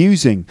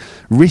confusing,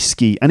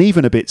 risky, and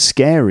even a bit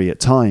scary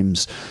at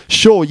times.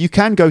 Sure, you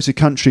can go to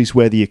countries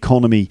where the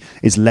economy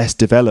is less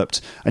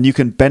developed and you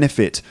can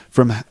benefit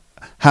from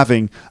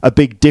having a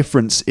big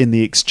difference in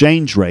the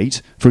exchange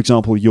rate. For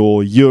example,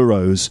 your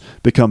euros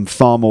become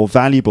far more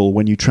valuable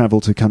when you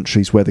travel to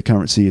countries where the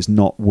currency is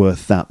not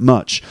worth that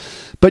much.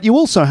 But you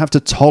also have to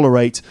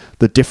tolerate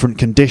the different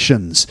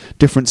conditions,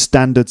 different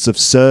standards of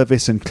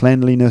service and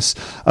cleanliness,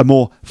 a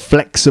more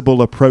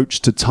flexible approach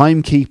to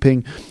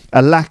timekeeping,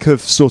 a lack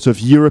of sort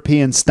of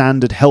European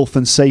standard health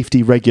and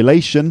safety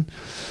regulation.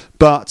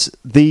 But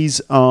these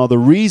are the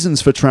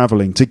reasons for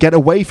travelling, to get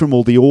away from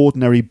all the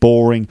ordinary,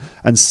 boring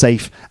and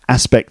safe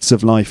aspects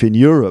of life in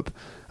Europe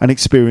and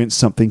experience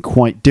something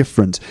quite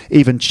different,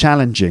 even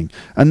challenging,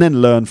 and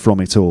then learn from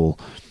it all.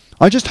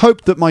 I just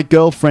hoped that my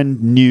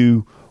girlfriend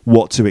knew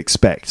what to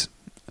expect.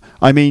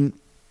 I mean,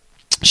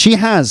 it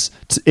has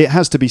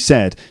to be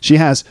said, she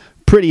has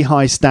pretty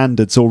high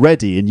standards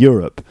already in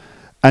Europe.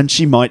 And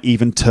she might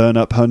even turn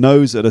up her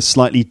nose at a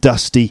slightly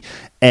dusty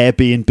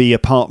Airbnb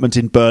apartment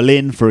in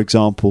Berlin, for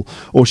example.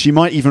 Or she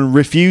might even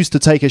refuse to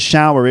take a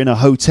shower in a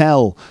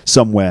hotel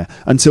somewhere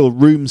until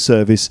room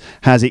service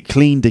has it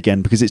cleaned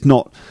again, because it's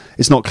not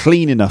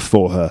clean enough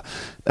for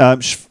her.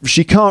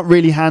 She can't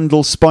really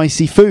handle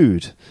spicy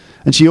food.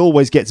 And she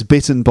always gets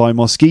bitten by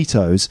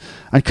mosquitoes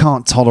and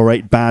can't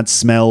tolerate bad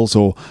smells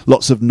or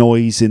lots of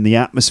noise in the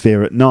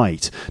atmosphere at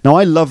night. Now,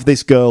 I love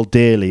this girl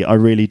dearly, I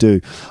really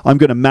do. I'm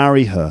going to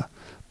marry her.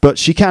 But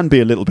she can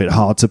be a little bit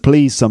hard to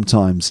please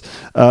sometimes.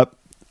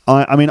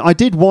 I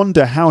did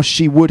wonder how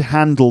she would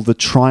handle the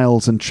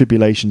trials and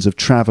tribulations of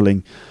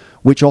travelling,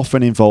 which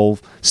often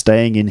involve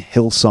staying in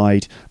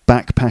hillside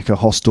backpacker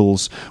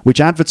hostels,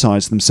 which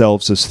advertise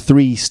themselves as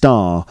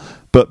 3-star,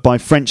 but by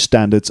French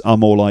standards are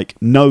more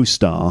like no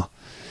star.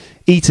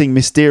 eating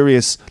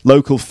mysterious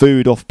local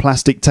food off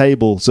plastic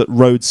tables at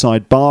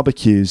roadside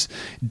barbecues,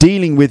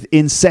 dealing with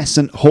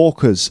incessant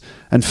hawkers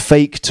and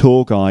fake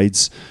tour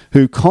guides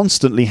who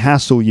constantly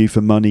hassle you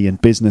for money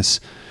and business,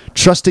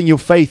 trusting your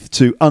faith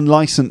to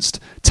unlicensed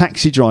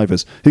taxi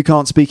drivers who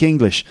can't speak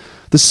English,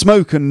 the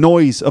smoke and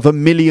noise of a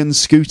million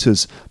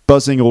scooters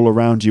buzzing all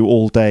around you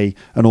all day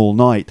and all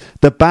night,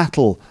 the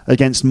battle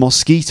against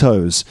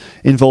mosquitoes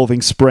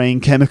involving spraying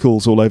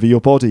chemicals all over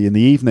your body in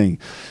the evening,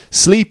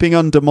 sleeping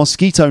under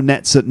mosquito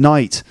nets at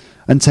night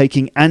and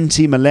taking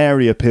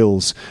anti-malaria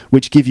pills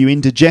which give you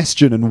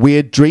indigestion and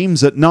weird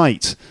dreams at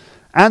night,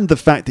 and the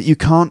fact that you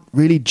can't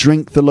really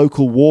drink the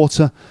local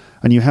water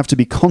and you have to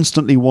be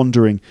constantly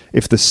wondering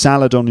if the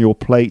salad on your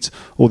plate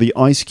or the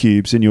ice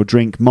cubes in your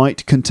drink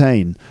might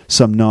contain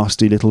some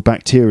nasty little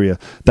bacteria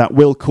that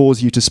will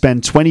cause you to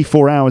spend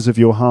 24 hours of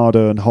your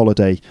hard-earned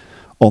holiday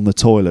on the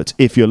toilet,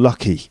 if you're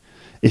lucky,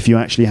 if you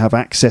actually have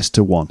access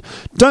to one.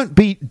 Don't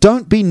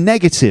be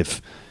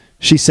negative,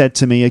 she said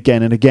to me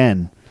again and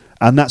again.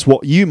 And that's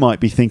what you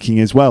might be thinking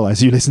as well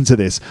as you listen to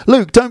this.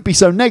 Luke, don't be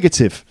so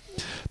negative.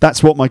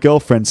 That's what my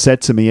girlfriend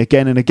said to me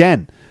again and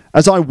again,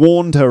 as I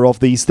warned her of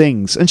these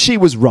things, and she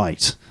was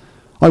right.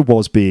 I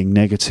was being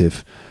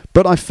negative,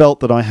 but I felt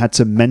that I had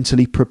to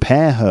mentally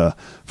prepare her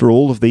for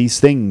all of these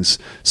things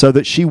so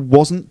that she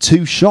wasn't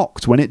too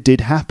shocked when it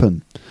did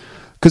happen.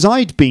 Because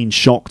I'd been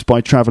shocked by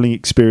travelling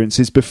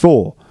experiences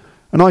before,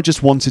 and I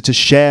just wanted to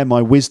share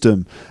my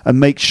wisdom and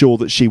make sure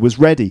that she was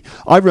ready.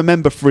 I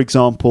remember, for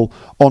example,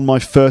 on my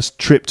first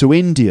trip to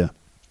India,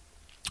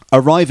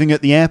 arriving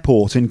at the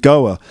airport in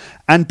Goa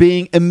and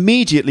being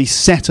immediately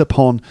set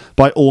upon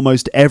by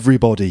almost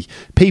everybody.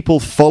 People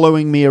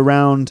following me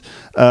around,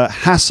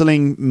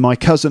 hassling my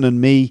cousin and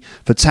me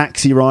for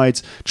taxi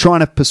rides, trying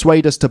to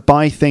persuade us to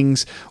buy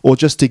things or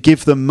just to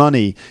give them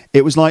money.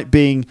 It was like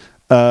being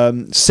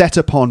set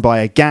upon by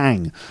a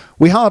gang.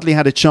 We hardly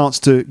had a chance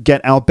to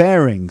get our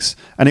bearings,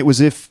 and it was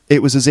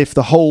as if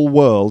the whole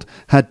world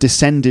had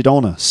descended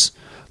on us.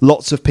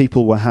 Lots of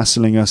people were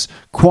hassling us,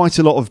 quite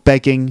a lot of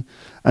begging,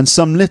 and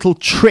some little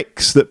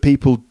tricks that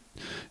people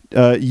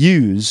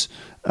use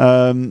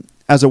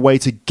as a way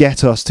to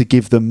get us to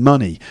give them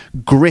money.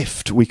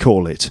 Grift, we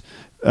call it,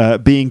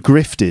 being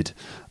grifted,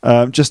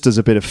 just as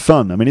a bit of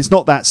fun. I mean, it's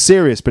not that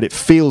serious, but it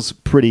feels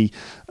pretty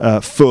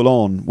full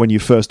on when you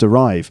first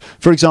arrive.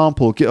 For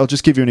example, I'll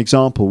just give you an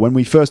example. When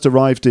we first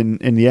arrived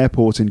in the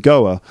airport in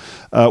Goa,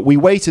 we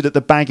waited at the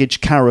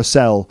baggage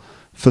carousel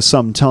for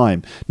some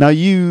time. Now,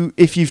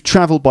 if you've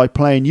travelled by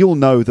plane, you'll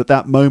know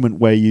that moment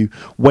where you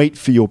wait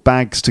for your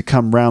bags to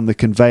come round the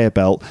conveyor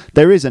belt,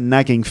 there is a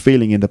nagging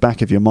feeling in the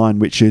back of your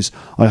mind, which is,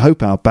 I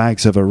hope our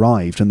bags have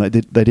arrived and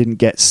they didn't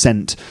get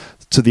sent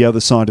to the other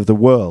side of the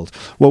world.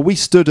 Well, we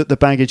stood at the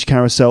baggage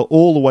carousel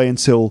all the way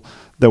until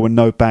there were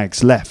no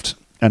bags left.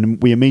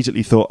 And we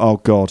immediately thought, oh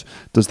God,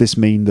 does this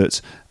mean that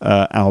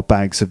our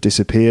bags have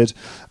disappeared?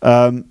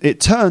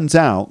 It turns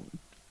out,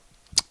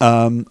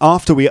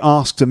 after we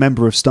asked a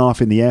member of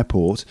staff in the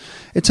airport,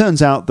 it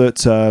turns out that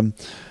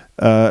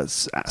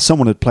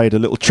someone had played a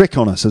little trick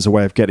on us as a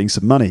way of getting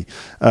some money.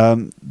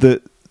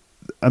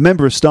 A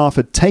member of staff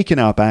had taken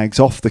our bags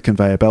off the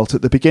conveyor belt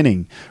at the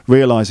beginning,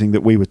 realising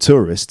that we were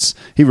tourists.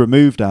 He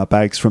removed our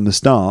bags from the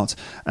start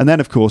and then,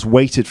 of course,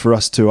 waited for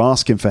us to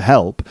ask him for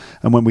help.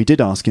 And when we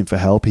did ask him for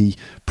help, he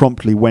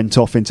promptly went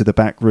off into the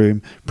back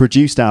room,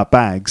 produced our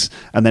bags,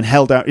 and then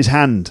held out his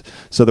hand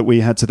so that we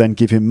had to then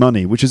give him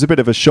money, which was a bit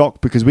of a shock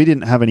because we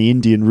didn't have any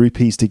Indian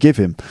rupees to give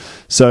him.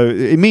 So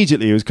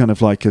immediately it was kind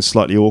of like a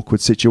slightly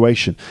awkward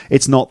situation.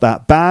 It's not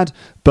that bad,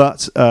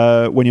 but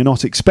when you're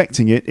not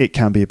expecting it, it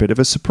can be a bit of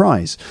a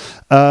surprise.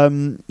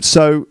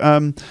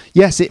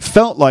 Yes, it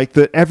felt like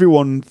that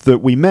everyone that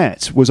we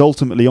met was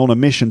ultimately on a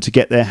mission to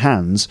get their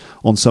hands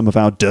on some of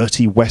our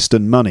dirty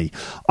Western money.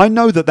 I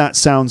know that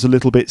sounds a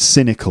little bit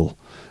cynical,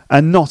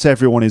 and not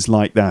everyone is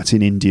like that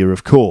in India,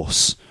 of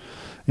course.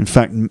 In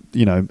fact,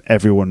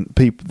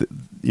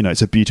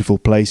 it's a beautiful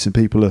place and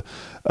people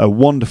are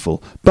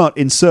wonderful. But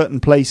in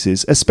certain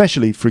places,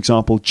 especially, for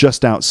example,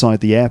 just outside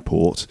the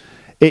airport,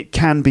 it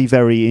can be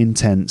very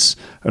intense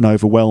and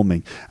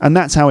overwhelming. And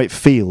that's how it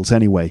feels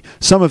anyway.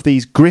 Some of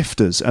these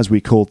grifters, as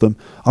we called them,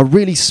 are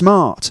really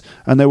smart,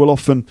 and they will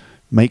often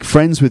make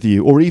friends with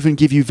you or even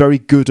give you very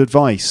good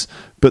advice.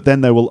 But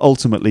then they will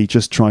ultimately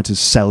just try to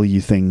sell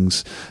you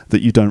things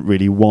that you don't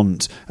really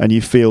want, and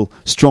you feel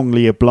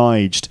strongly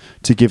obliged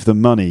to give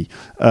them money,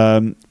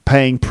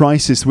 paying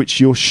prices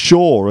which you're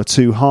sure are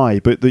too high,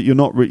 but that you're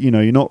not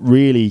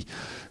really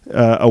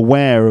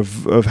aware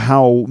of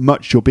how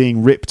much you're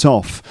being ripped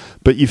off,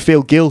 but you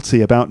feel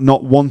guilty about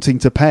not wanting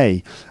to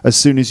pay as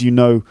soon as you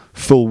know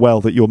full well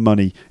that your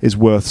money is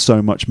worth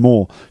so much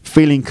more,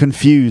 feeling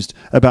confused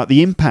about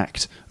the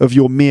impact of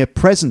your mere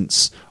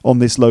presence on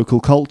this local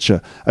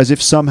culture, as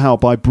if somehow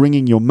by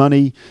bringing your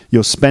money,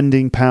 your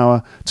spending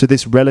power to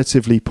this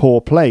relatively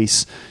poor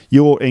place,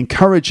 you're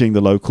encouraging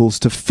the locals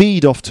to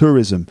feed off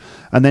tourism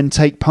and then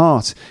take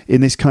part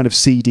in this kind of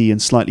seedy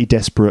and slightly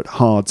desperate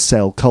hard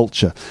sell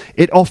culture.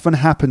 It often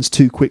happens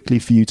too quickly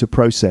for you to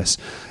process.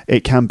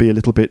 It can be a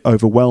little bit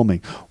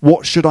overwhelming.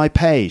 What should I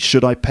pay?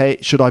 Should I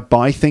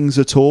buy things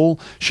at all?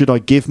 Should I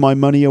give my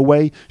money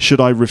away? Should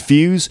I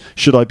refuse?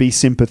 Should I be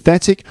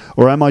sympathetic?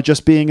 Or am I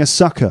just being a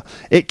sucker?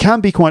 It can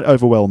be quite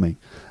overwhelming.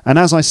 And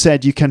as I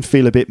said, you can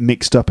feel a bit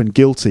mixed up and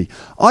guilty.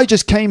 I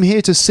just came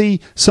here to see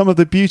some of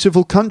the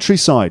beautiful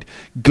countryside,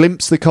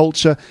 glimpse the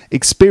culture,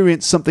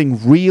 experience something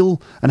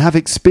real, and have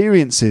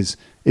experiences,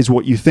 is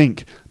what you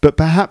think. But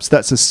perhaps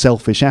that's a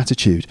selfish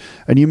attitude,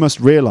 and you must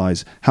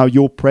realise how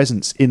your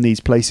presence in these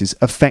places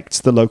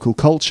affects the local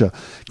culture.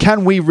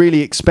 Can we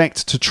really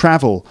expect to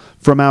travel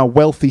from our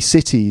wealthy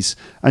cities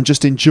and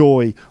just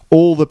enjoy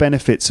all the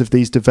benefits of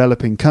these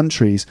developing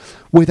countries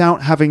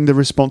without having the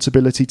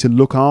responsibility to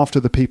look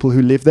after the people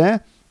who live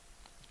there?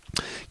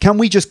 Can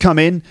we just come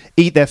in,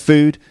 eat their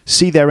food,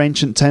 see their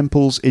ancient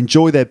temples,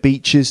 enjoy their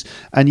beaches,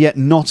 and yet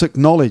not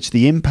acknowledge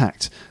the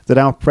impact that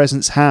our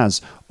presence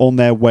has on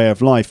their way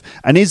of life?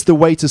 And is the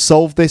way to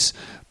solve this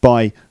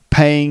by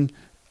paying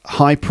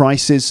high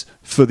prices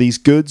for these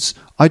goods?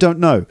 I don't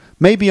know.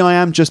 Maybe I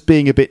am just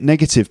being a bit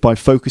negative by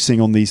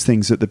focusing on these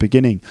things at the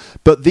beginning.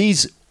 But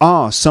these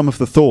are some of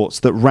the thoughts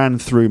that ran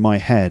through my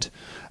head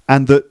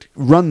and that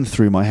run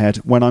through my head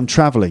when I'm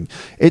travelling.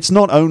 It's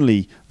not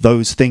only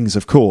those things,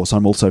 of course.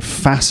 I'm also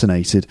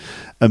fascinated,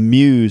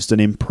 amused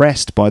and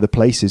impressed by the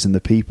places and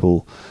the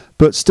people.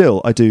 But still,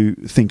 I do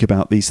think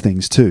about these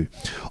things too.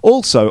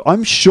 Also,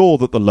 I'm sure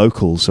that the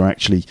locals are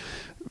actually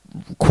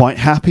quite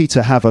happy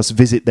to have us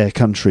visit their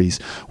countries.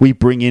 We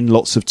bring in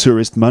lots of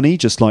tourist money,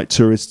 just like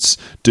tourists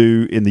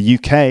do in the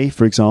UK,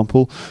 for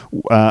example,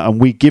 and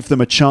we give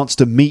them a chance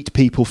to meet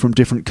people from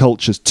different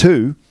cultures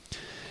too.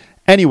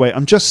 Anyway,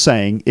 I'm just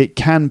saying it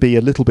can be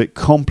a little bit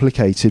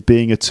complicated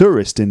being a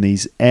tourist in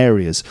these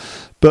areas.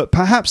 But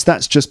perhaps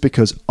that's just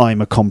because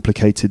I'm a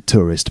complicated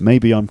tourist.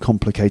 Maybe I'm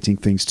complicating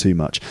things too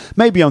much.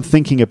 Maybe I'm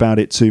thinking about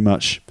it too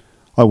much.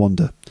 I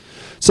wonder.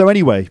 So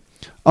anyway,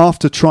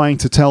 after trying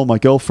to tell my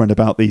girlfriend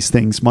about these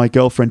things, my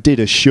girlfriend did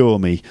assure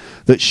me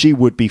that she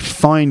would be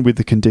fine with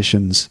the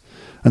conditions.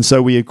 And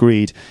so we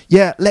agreed,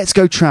 yeah, let's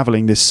go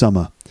travelling this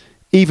summer,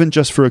 even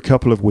just for a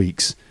couple of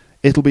weeks.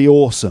 It'll be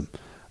awesome.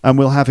 And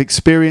we'll have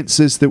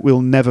experiences that we'll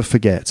never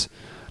forget.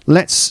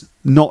 Let's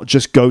not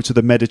just go to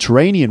the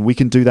Mediterranean. We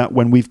can do that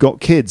when we've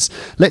got kids.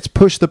 Let's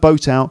push the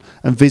boat out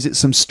and visit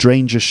some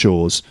stranger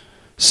shores.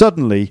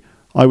 Suddenly,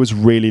 I was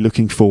really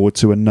looking forward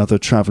to another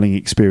travelling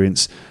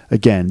experience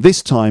again,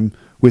 this time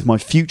with my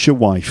future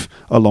wife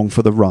along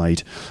for the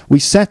ride. We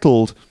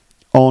settled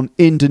on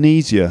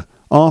Indonesia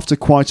after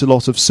quite a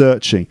lot of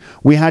searching.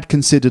 We had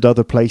considered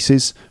other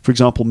places, for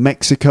example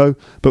Mexico,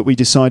 but we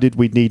decided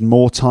we'd need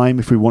more time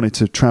if we wanted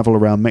to travel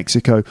around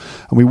Mexico,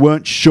 and we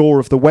weren't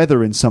sure of the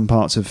weather in some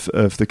parts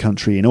of the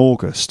country in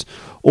August,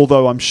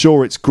 although I'm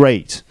sure it's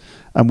great,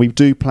 and we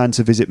do plan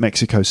to visit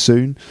Mexico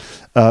soon.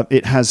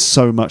 It has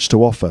so much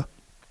to offer.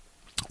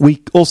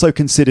 We also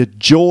considered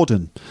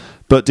Jordan,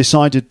 but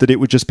decided that it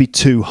would just be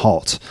too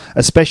hot,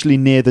 especially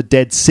near the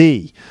Dead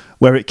Sea,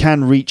 where it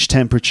can reach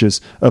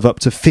temperatures of up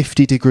to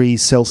 50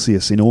 degrees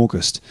Celsius in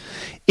August.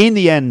 In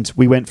the end,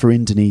 we went for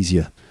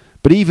Indonesia.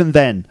 But even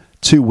then,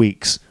 2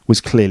 weeks was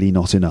clearly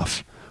not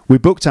enough. We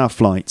booked our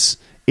flights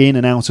in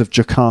and out of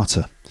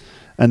Jakarta,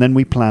 and then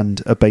we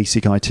planned a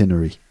basic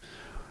itinerary.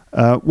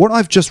 What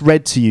I've just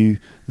read to you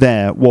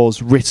there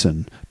was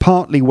written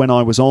partly when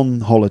I was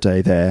on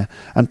holiday there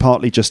and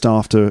partly just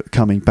after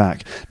coming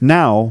back.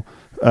 Now,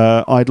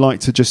 I'd like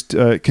to just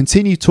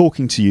continue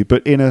talking to you,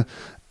 but in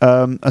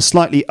a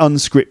slightly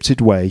unscripted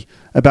way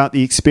about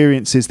the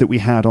experiences that we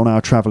had on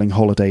our travelling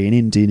holiday in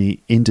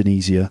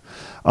Indonesia.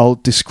 I'll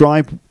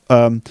describe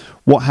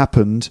what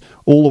happened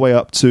all the way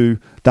up to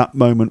that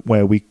moment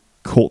where we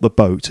caught the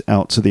boat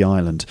out to the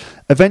island.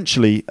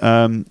 Eventually,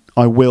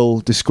 I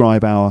will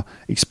describe our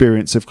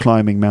experience of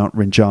climbing Mount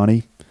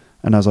Rinjani,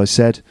 and as I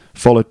said,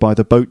 followed by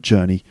the boat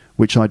journey,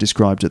 which I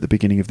described at the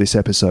beginning of this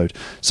episode.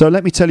 So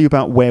let me tell you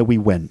about where we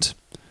went.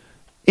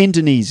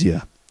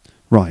 Indonesia.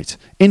 Right.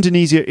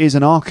 Indonesia is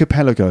an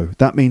archipelago.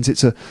 That means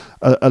it's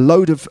a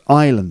load of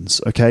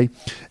islands, okay?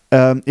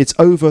 It's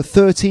over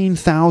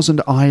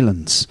 13,000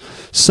 islands.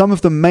 Some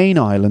of the main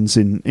islands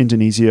in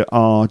Indonesia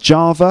are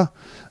Java,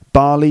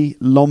 Bali,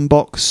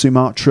 Lombok,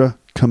 Sumatra,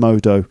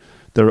 Komodo.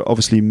 There are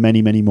obviously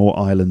many, many more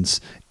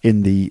islands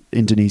in the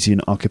Indonesian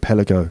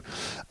archipelago.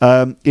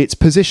 It's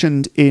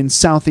positioned in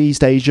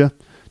Southeast Asia,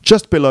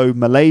 just below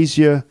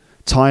Malaysia,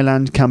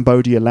 Thailand,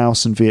 Cambodia,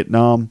 Laos and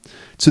Vietnam,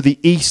 to the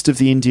east of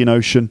the Indian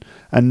Ocean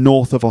and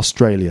north of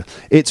Australia.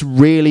 It's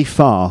really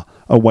far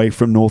away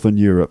from Northern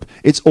Europe.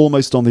 It's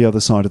almost on the other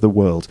side of the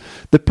world.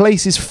 The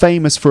place is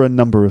famous for a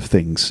number of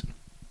things,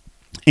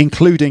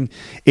 including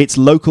its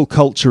local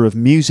culture of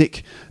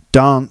music,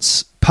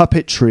 dance,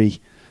 puppetry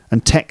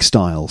and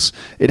textiles.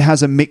 It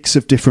has a mix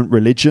of different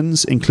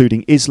religions,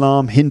 including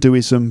Islam,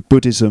 Hinduism,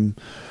 Buddhism,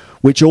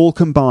 which all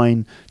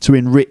combine to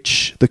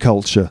enrich the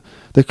culture.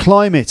 The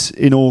climate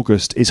in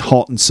August is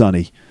hot and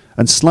sunny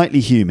and slightly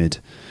humid.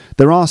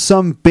 There are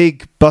some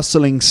big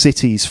bustling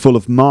cities full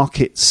of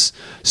markets,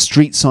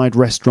 street-side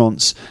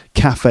restaurants,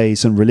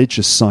 cafes and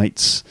religious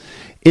sites.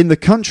 In the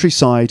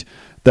countryside,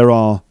 there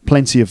are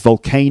plenty of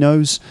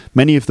volcanoes,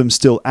 many of them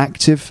still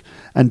active,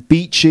 and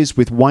beaches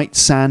with white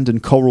sand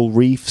and coral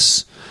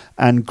reefs,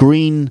 and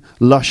green,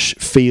 lush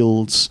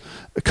fields,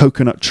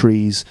 coconut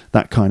trees,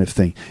 that kind of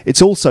thing.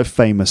 It's also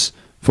famous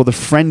for the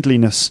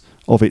friendliness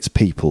of its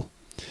people.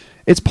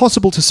 It's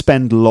possible to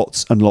spend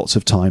lots and lots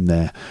of time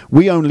there.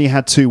 We only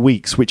had 2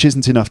 weeks, which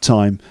isn't enough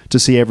time to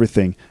see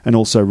everything and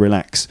also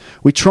relax.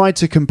 We tried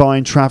to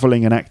combine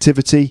travelling and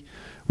activity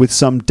with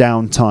some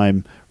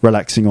downtime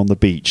relaxing on the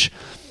beach.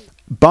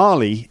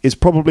 Bali is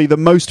probably the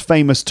most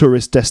famous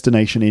tourist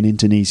destination in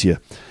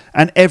Indonesia,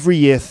 and every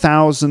year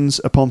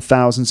thousands upon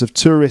thousands of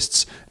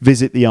tourists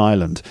visit the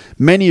island,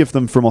 many of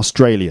them from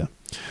Australia.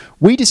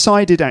 We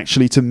decided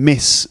actually to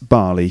miss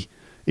Bali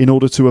in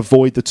order to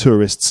avoid the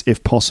tourists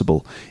if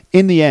possible.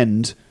 In the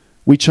end,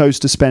 we chose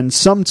to spend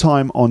some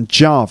time on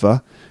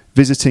Java,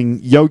 visiting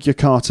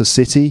Yogyakarta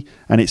city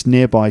and its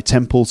nearby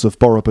temples of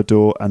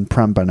Borobudur and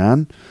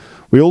Prambanan.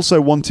 We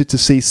also wanted to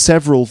see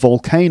several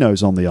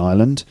volcanoes on the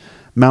island,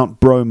 Mount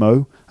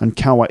Bromo and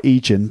Kawah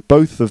Ijen.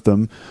 Both of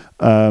them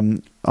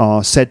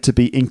are said to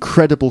be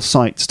incredible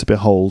sights to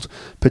behold,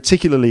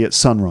 particularly at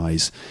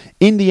sunrise.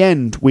 In the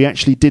end, we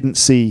actually didn't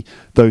see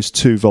those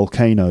 2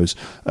 volcanoes,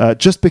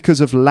 just because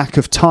of lack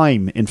of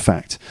time, in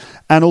fact,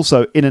 and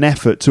also in an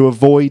effort to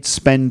avoid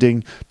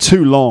spending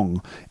too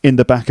long in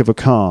the back of a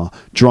car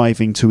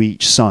driving to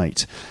each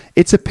site.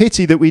 It's a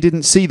pity that we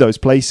didn't see those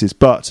places,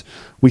 but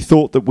we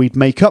thought that we'd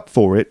make up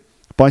for it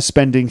by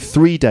spending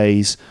 3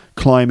 days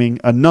climbing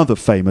another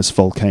famous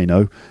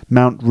volcano,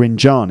 Mount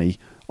Rinjani,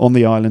 on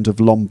the island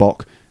of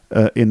Lombok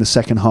in the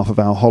second half of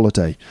our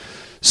holiday.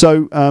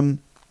 So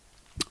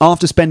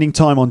after spending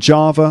time on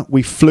Java,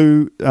 we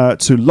flew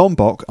to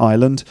Lombok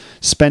Island,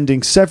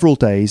 spending several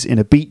days in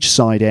a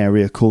beachside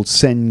area called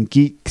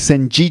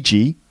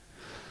Senggigi.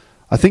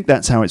 I think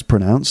that's how it's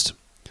pronounced.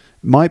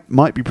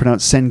 Might be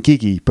pronounced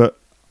Senggigi, but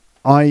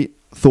I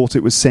thought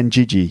it was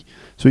Senggigi.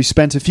 So we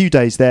spent a few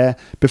days there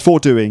before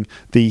doing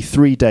the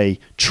 3-day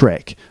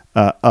trek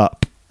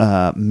up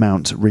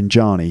Mount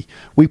Rinjani.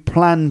 We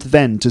planned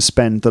then to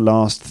spend the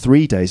last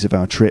 3 days of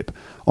our trip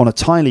on a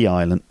tiny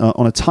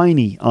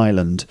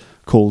island,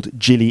 called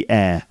Gili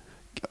Air.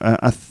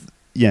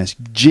 Yes,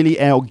 Gili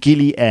Air or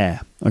Gili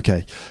Air.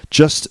 Okay,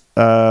 just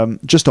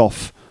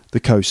off the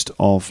coast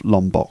of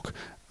Lombok.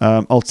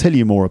 I'll tell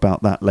you more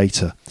about that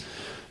later.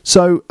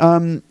 So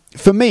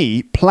for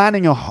me,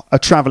 planning a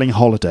travelling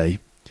holiday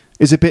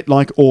is a bit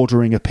like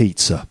ordering a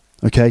pizza.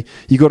 Okay,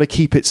 you got to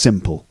keep it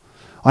simple.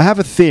 I have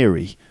a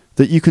theory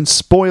that you can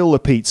spoil a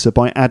pizza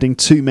by adding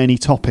too many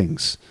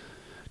toppings.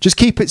 Just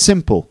keep it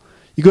simple.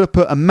 You've got to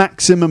put a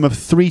maximum of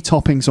 3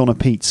 toppings on a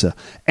pizza.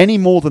 Any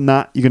more than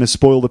that, you're going to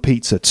spoil the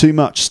pizza. Too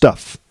much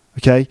stuff.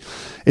 Okay?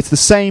 It's the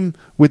same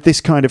with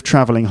this kind of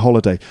travelling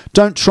holiday.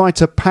 Don't try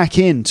to pack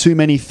in too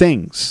many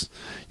things.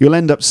 You'll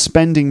end up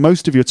spending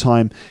most of your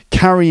time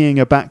carrying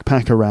a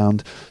backpack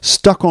around,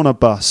 stuck on a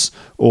bus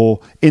or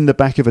in the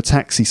back of a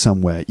taxi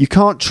somewhere. You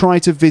can't try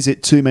to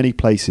visit too many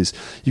places.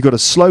 You've got to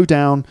slow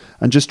down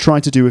and just try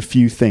to do a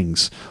few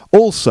things.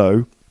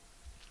 Also,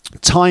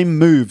 time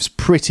moves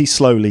pretty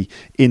slowly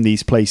in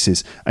these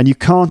places, and you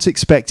can't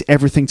expect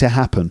everything to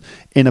happen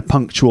in a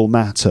punctual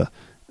manner.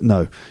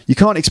 No, you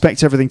can't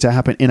expect everything to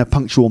happen in a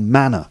punctual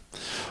manner.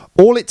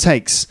 All it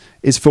takes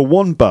is for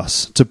one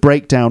bus to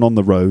break down on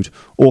the road,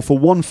 or for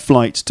one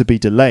flight to be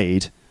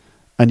delayed,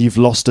 and you've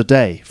lost a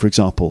day, for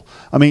example.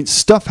 I mean,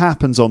 stuff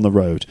happens on the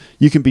road.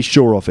 You can be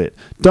sure of it.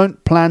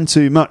 Don't plan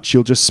too much.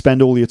 You'll just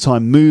spend all your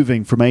time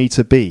moving from A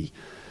to B.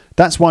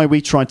 That's why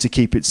we tried to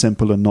keep it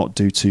simple and not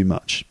do too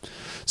much.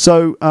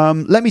 So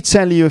let me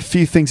tell you a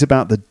few things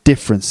about the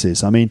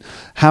differences. I mean,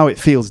 how it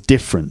feels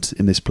different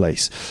in this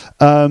place.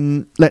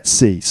 Let's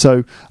see.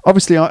 So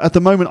obviously, at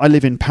the moment, I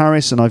live in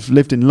Paris and I've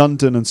lived in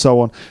London and so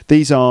on.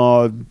 These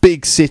are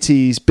big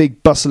cities,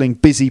 big, bustling,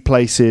 busy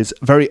places,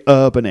 very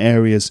urban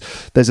areas.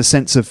 There's a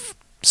sense of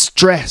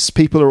stress.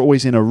 People are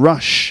always in a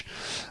rush.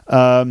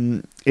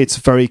 It's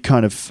a very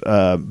kind of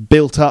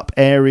built up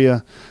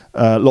area.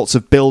 Lots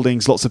of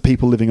buildings, lots of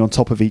people living on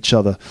top of each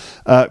other.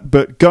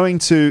 But going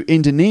to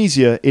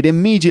Indonesia, it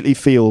immediately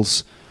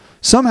feels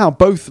somehow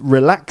both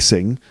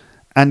relaxing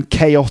and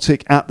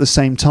chaotic at the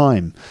same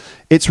time.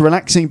 It's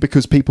relaxing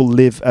because people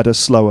live at a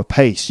slower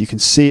pace. You can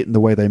see it in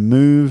the way they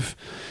move.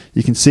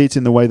 You can see it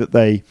in the way that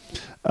they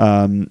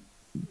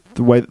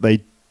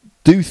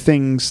do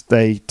things.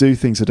 They do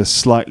things at a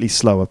slightly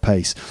slower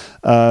pace.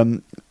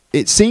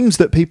 It seems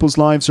that people's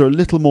lives are a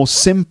little more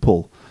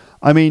simple.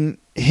 I mean,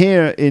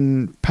 here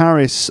in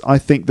Paris, I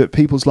think that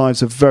people's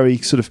lives are very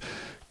sort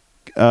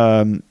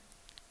of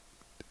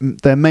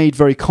they're made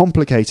very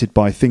complicated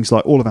by things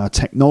like all of our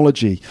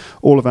technology,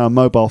 all of our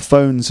mobile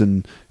phones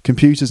and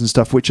computers and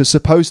stuff, which are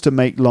supposed to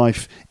make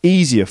life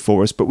easier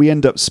for us, but we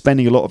end up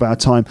spending a lot of our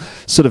time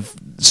sort of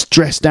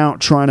stressed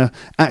out trying to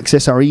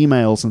access our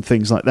emails and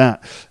things like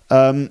that.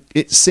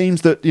 It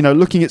seems that,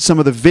 looking at some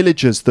of the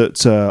villages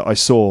that I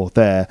saw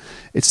there,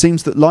 it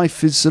seems that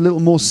life is a little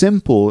more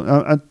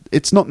simple.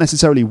 It's not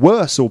necessarily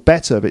worse or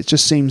better, but it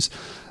just seems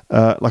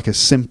like a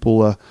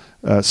simpler,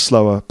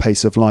 slower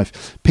pace of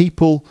life.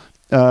 People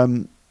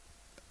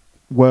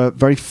were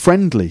very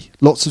friendly,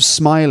 lots of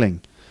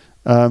smiling.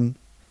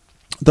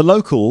 The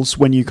locals,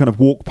 when you kind of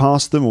walk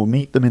past them or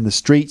meet them in the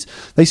street,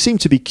 they seem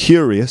to be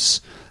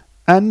curious,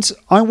 and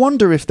I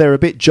wonder if they're a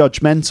bit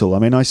judgmental. I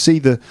mean, I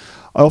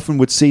often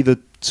would see the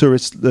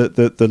tourists,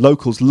 the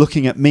locals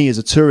looking at me as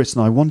a tourist,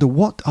 and I wonder,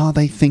 what are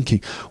they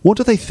thinking? What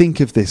do they think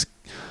of this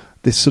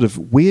sort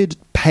of weird,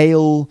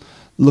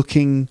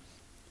 pale-looking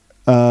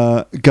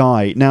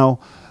guy? Now,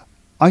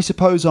 I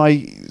suppose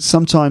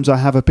sometimes I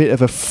have a bit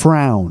of a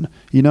frown.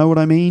 You know what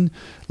I mean?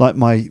 Like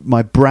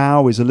my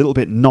brow is a little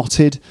bit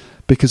knotted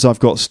because I've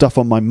got stuff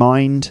on my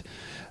mind.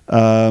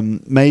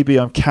 Maybe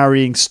I'm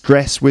carrying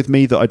stress with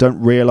me that I don't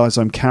realise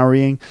I'm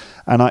carrying,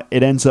 and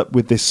it ends up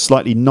with this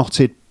slightly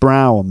knotted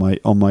brow on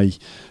my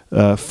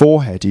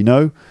forehead.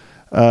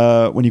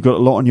 When you've got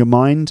a lot on your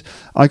mind.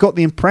 I got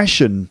the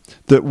impression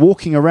that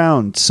walking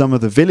around some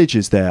of the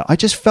villages there, I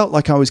just felt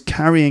like I was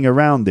carrying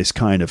around this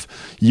kind of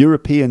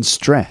European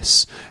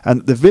stress,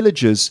 and the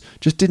villagers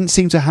just didn't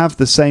seem to have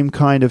the same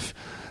kind of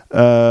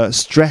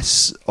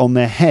stress on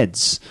their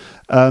heads.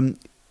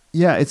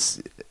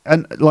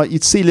 And like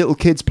you'd see little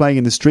kids playing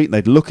in the street and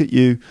they'd look at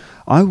you.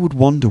 I would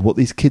wonder what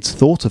these kids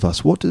thought of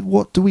us. What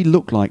do we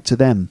look like to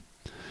them?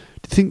 Do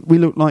you think we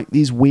look like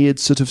these weird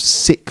sort of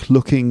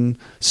sick-looking,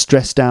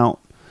 stressed-out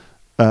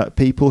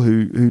people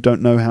who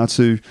don't know how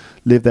to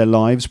live their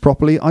lives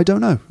properly? I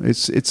don't know.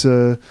 It's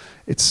a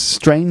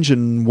strange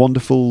and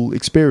wonderful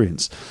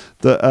experience.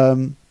 That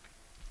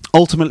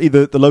ultimately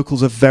the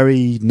locals are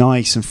very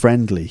nice and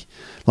friendly.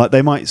 Like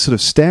they might sort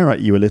of stare at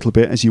you a little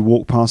bit as you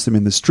walk past them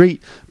in the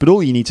street, but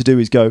all you need to do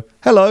is go,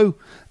 hello,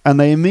 and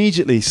they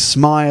immediately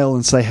smile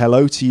and say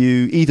hello to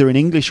you, either in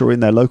English or in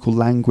their local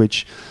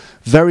language.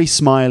 Very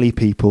smiley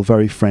people,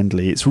 very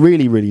friendly. It's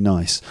really, really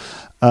nice.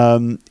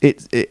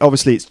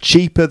 Obviously it's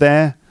cheaper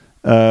there,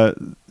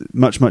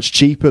 much, much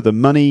cheaper. The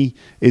money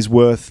is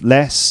worth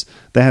less.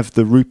 They have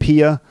the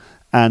rupiah,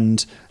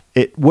 and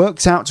it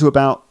works out to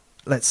about,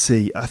 let's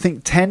see, I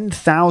think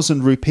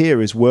 10,000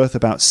 rupiah is worth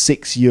about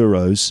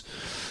 €6.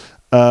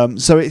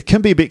 So it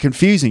can be a bit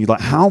confusing.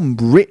 Like, how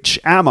rich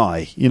am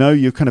I?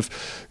 You kind of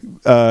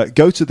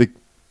go to the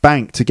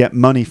bank to get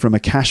money from a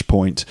cash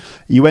point.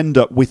 You end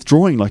up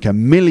withdrawing like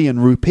 1 million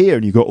rupiah,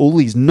 and you've got all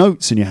these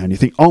notes in your hand. You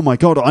think, oh my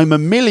God, I'm a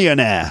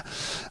millionaire.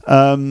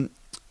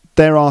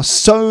 There are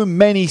so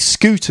many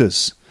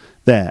scooters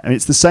there. And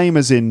it's the same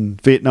as in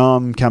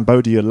Vietnam,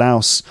 Cambodia,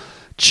 Laos.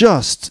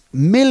 Just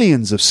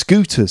millions of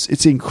scooters.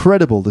 It's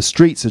incredible. The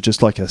streets are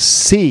just like a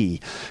sea.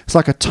 It's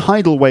like a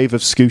tidal wave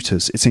of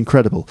scooters. It's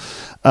incredible.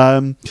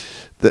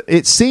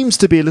 It seems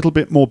to be a little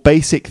bit more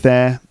basic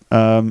there.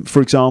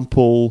 For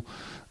example,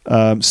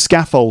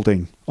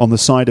 scaffolding on the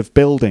side of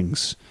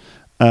buildings.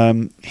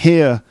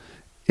 Here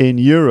in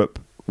Europe,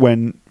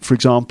 when, for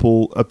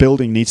example, a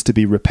building needs to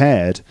be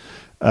repaired,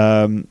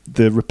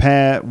 the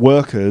repair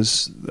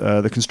workers,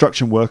 the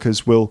construction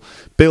workers, will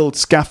build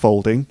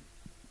scaffolding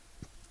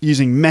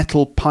using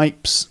metal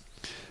pipes.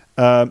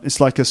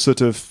 It's like a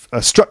sort of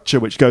a structure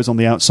which goes on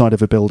the outside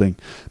of a building,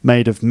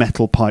 made of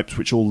metal pipes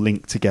which all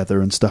link together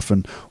and stuff,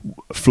 and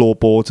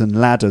floorboards and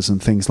ladders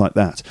and things like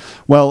that.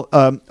 Well,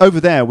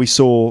 over there we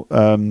saw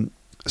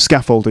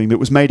scaffolding that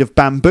was made of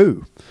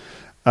bamboo.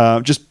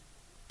 Just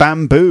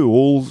bamboo,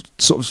 all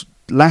sort of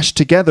lashed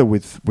together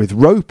with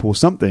rope or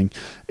something.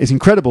 It's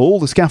incredible. All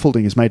the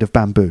scaffolding is made of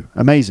bamboo.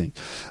 Amazing.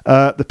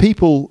 The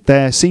people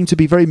there seem to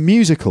be very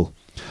musical.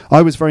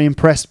 I was very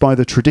impressed by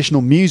the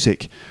traditional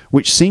music,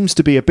 which seems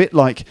to be a bit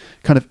like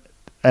kind of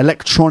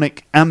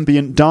electronic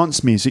ambient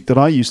dance music that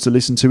I used to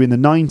listen to in the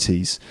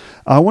 90s.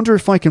 I wonder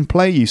if I can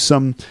play you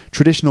some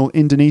traditional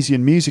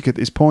Indonesian music at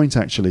this point,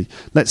 actually.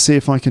 Let's see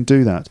if I can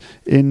do that.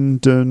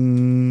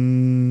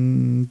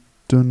 Indonesian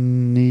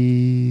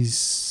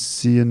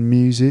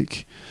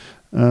music.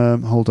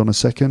 Hold on a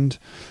second.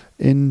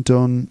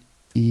 Indonesian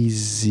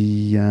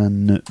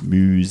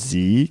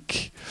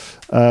music.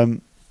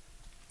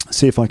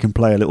 See if I can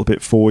play a little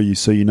bit for you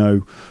so you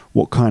know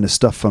what kind of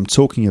stuff I'm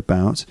talking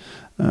about.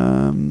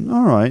 All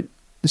right.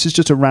 This is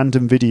just a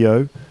random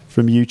video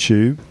from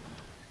YouTube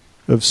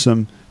of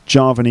some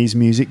Javanese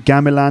music.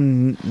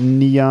 Gamelan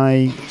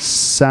Nyai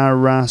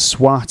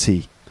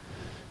Saraswati.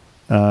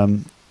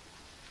 I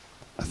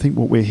think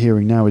what we're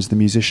hearing now is the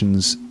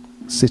musicians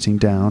sitting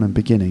down and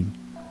beginning.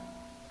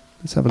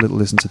 Let's have a little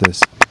listen to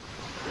this.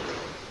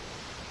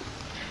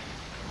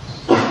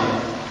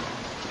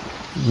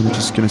 I'm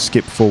just going to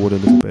skip forward a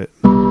little bit.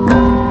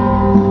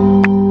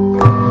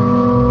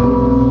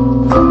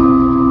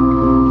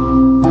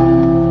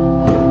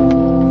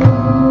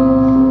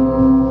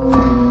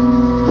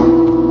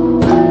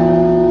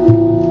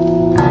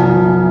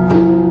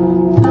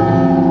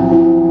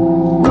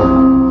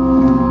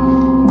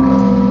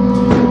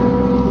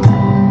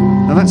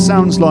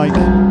 sounds like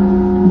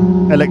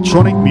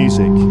electronic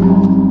music,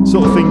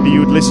 sort of thing that you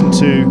would listen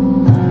to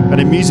at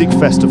a music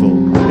festival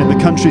in the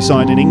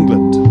countryside in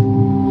England.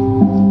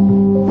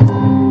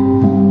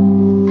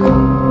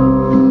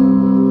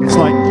 It's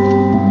like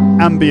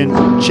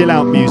ambient,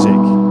 chill-out music.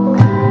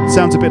 It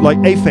sounds a bit like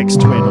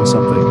Aphex Twin or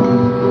something.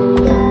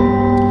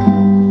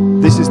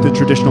 This is the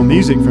traditional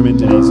music from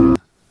Indonesia.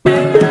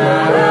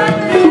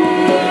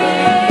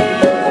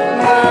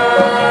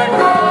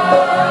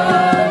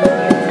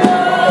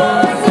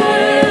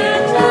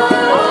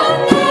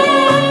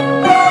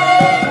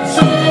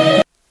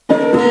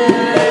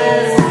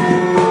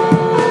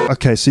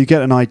 Okay, so you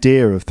get an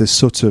idea of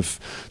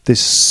this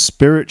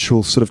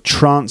spiritual sort of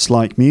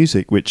trance-like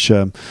music, which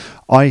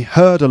I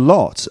heard a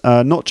lot,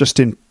 not just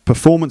in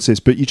performances,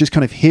 but you just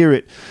kind of hear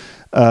it.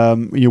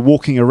 You're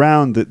walking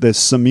around, that there's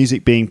some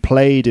music being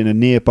played in a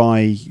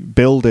nearby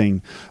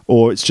building,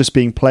 or it's just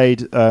being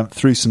played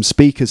through some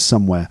speakers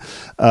somewhere.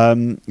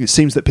 It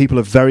seems that people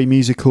are very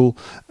musical.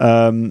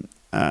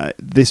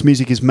 This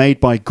music is made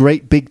by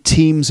great big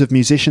teams of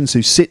musicians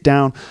who sit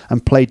down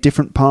and play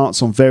different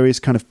parts on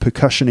various kind of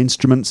percussion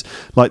instruments,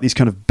 like these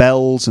kind of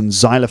bells and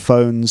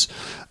xylophones.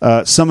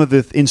 Some of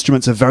the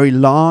instruments are very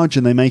large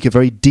and they make a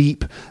very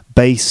deep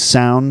bass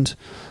sound.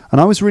 And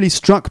I was really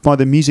struck by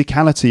the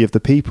musicality of the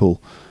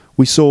people.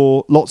 We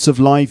saw lots of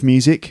live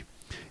music,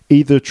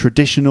 either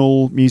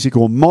traditional music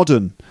or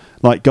modern,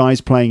 like guys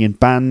playing in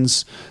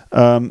bands.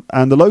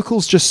 And the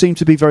locals just seem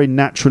to be very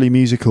naturally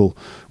musical,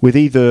 with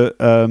either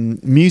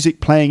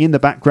music playing in the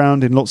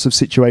background in lots of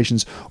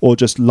situations or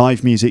just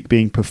live music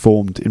being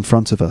performed in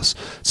front of us.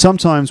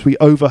 Sometimes we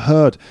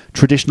overheard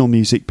traditional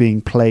music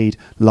being played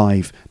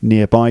live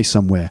nearby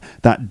somewhere,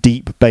 that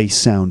deep bass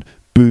sound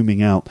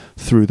booming out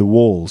through the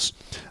walls.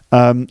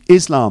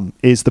 Islam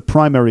is the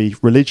primary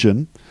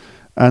religion,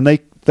 and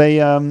they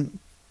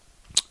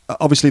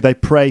obviously they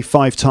pray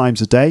 5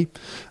 times a day.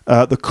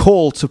 The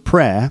call to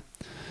prayer,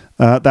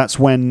 that's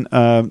when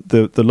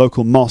the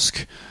local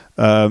mosque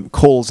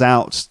calls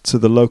out to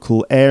the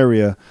local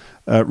area,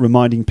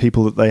 reminding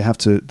people that they have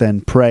to then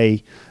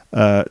pray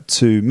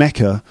to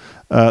Mecca.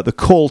 The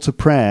call to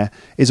prayer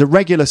is a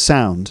regular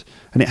sound,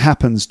 and it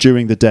happens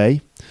during the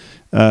day.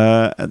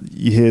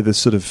 You hear the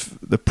sort of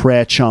the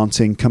prayer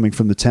chanting coming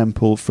from the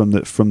temple, from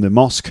the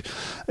mosque.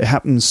 It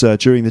happens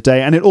during the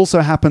day, and it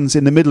also happens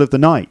in the middle of the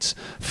night,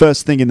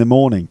 first thing in the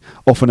morning,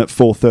 often at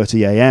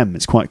 4:30 a.m.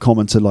 It's quite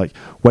common to like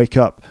wake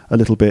up a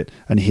little bit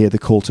and hear the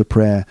call to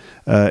prayer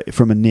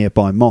from a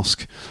nearby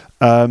mosque.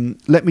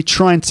 Let me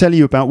try and tell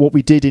you about what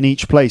we did in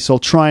each place. I'll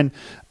try and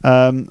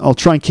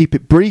keep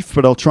it brief,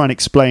 but I'll try and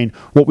explain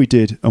what we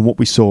did and what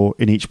we saw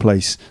in each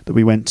place that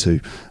we went to.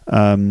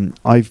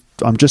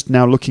 I'm just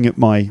now looking at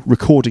my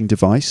recording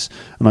device,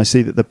 and I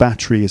see that the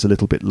battery is a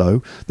little bit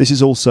low. This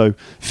is also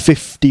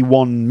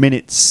 51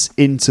 minutes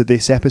into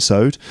this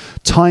episode.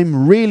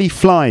 Time really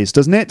flies,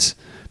 doesn't it?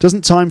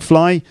 Doesn't time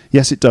fly?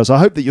 Yes, it does. I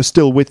hope that you're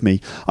still with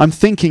me. I'm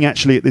thinking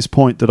actually at this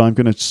point that I'm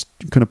going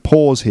to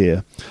pause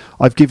here.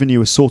 I've given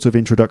you a sort of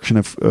introduction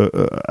of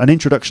an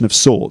introduction of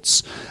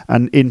sorts,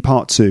 and in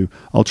part 2,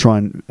 I'll try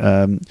and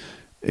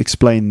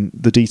explain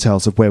the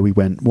details of where we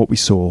went, what we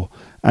saw,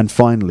 and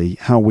finally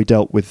how we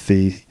dealt with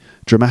the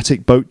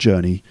dramatic boat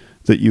journey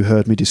that you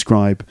heard me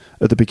describe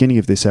at the beginning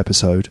of this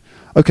episode.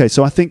 Okay,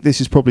 so I think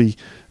this is probably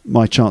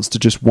my chance to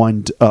just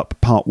wind up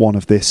part 1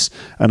 of this,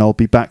 and I'll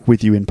be back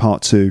with you in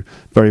part 2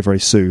 very,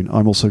 very soon.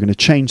 I'm also going to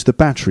change the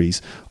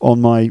batteries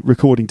on my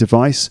recording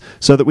device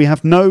so that we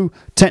have no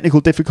technical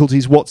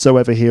difficulties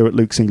whatsoever here at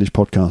Luke's English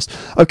Podcast.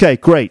 Okay,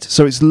 great.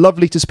 So it's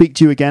lovely to speak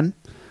to you again,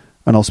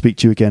 and I'll speak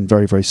to you again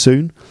very, very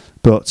soon.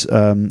 But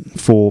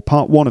for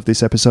part 1 of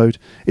this episode,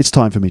 it's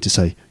time for me to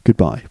say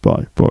goodbye.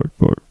 Bye.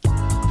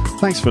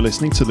 Thanks for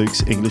listening to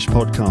Luke's English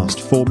Podcast.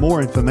 For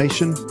more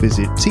information,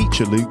 visit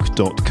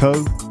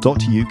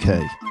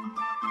teacherluke.co.uk.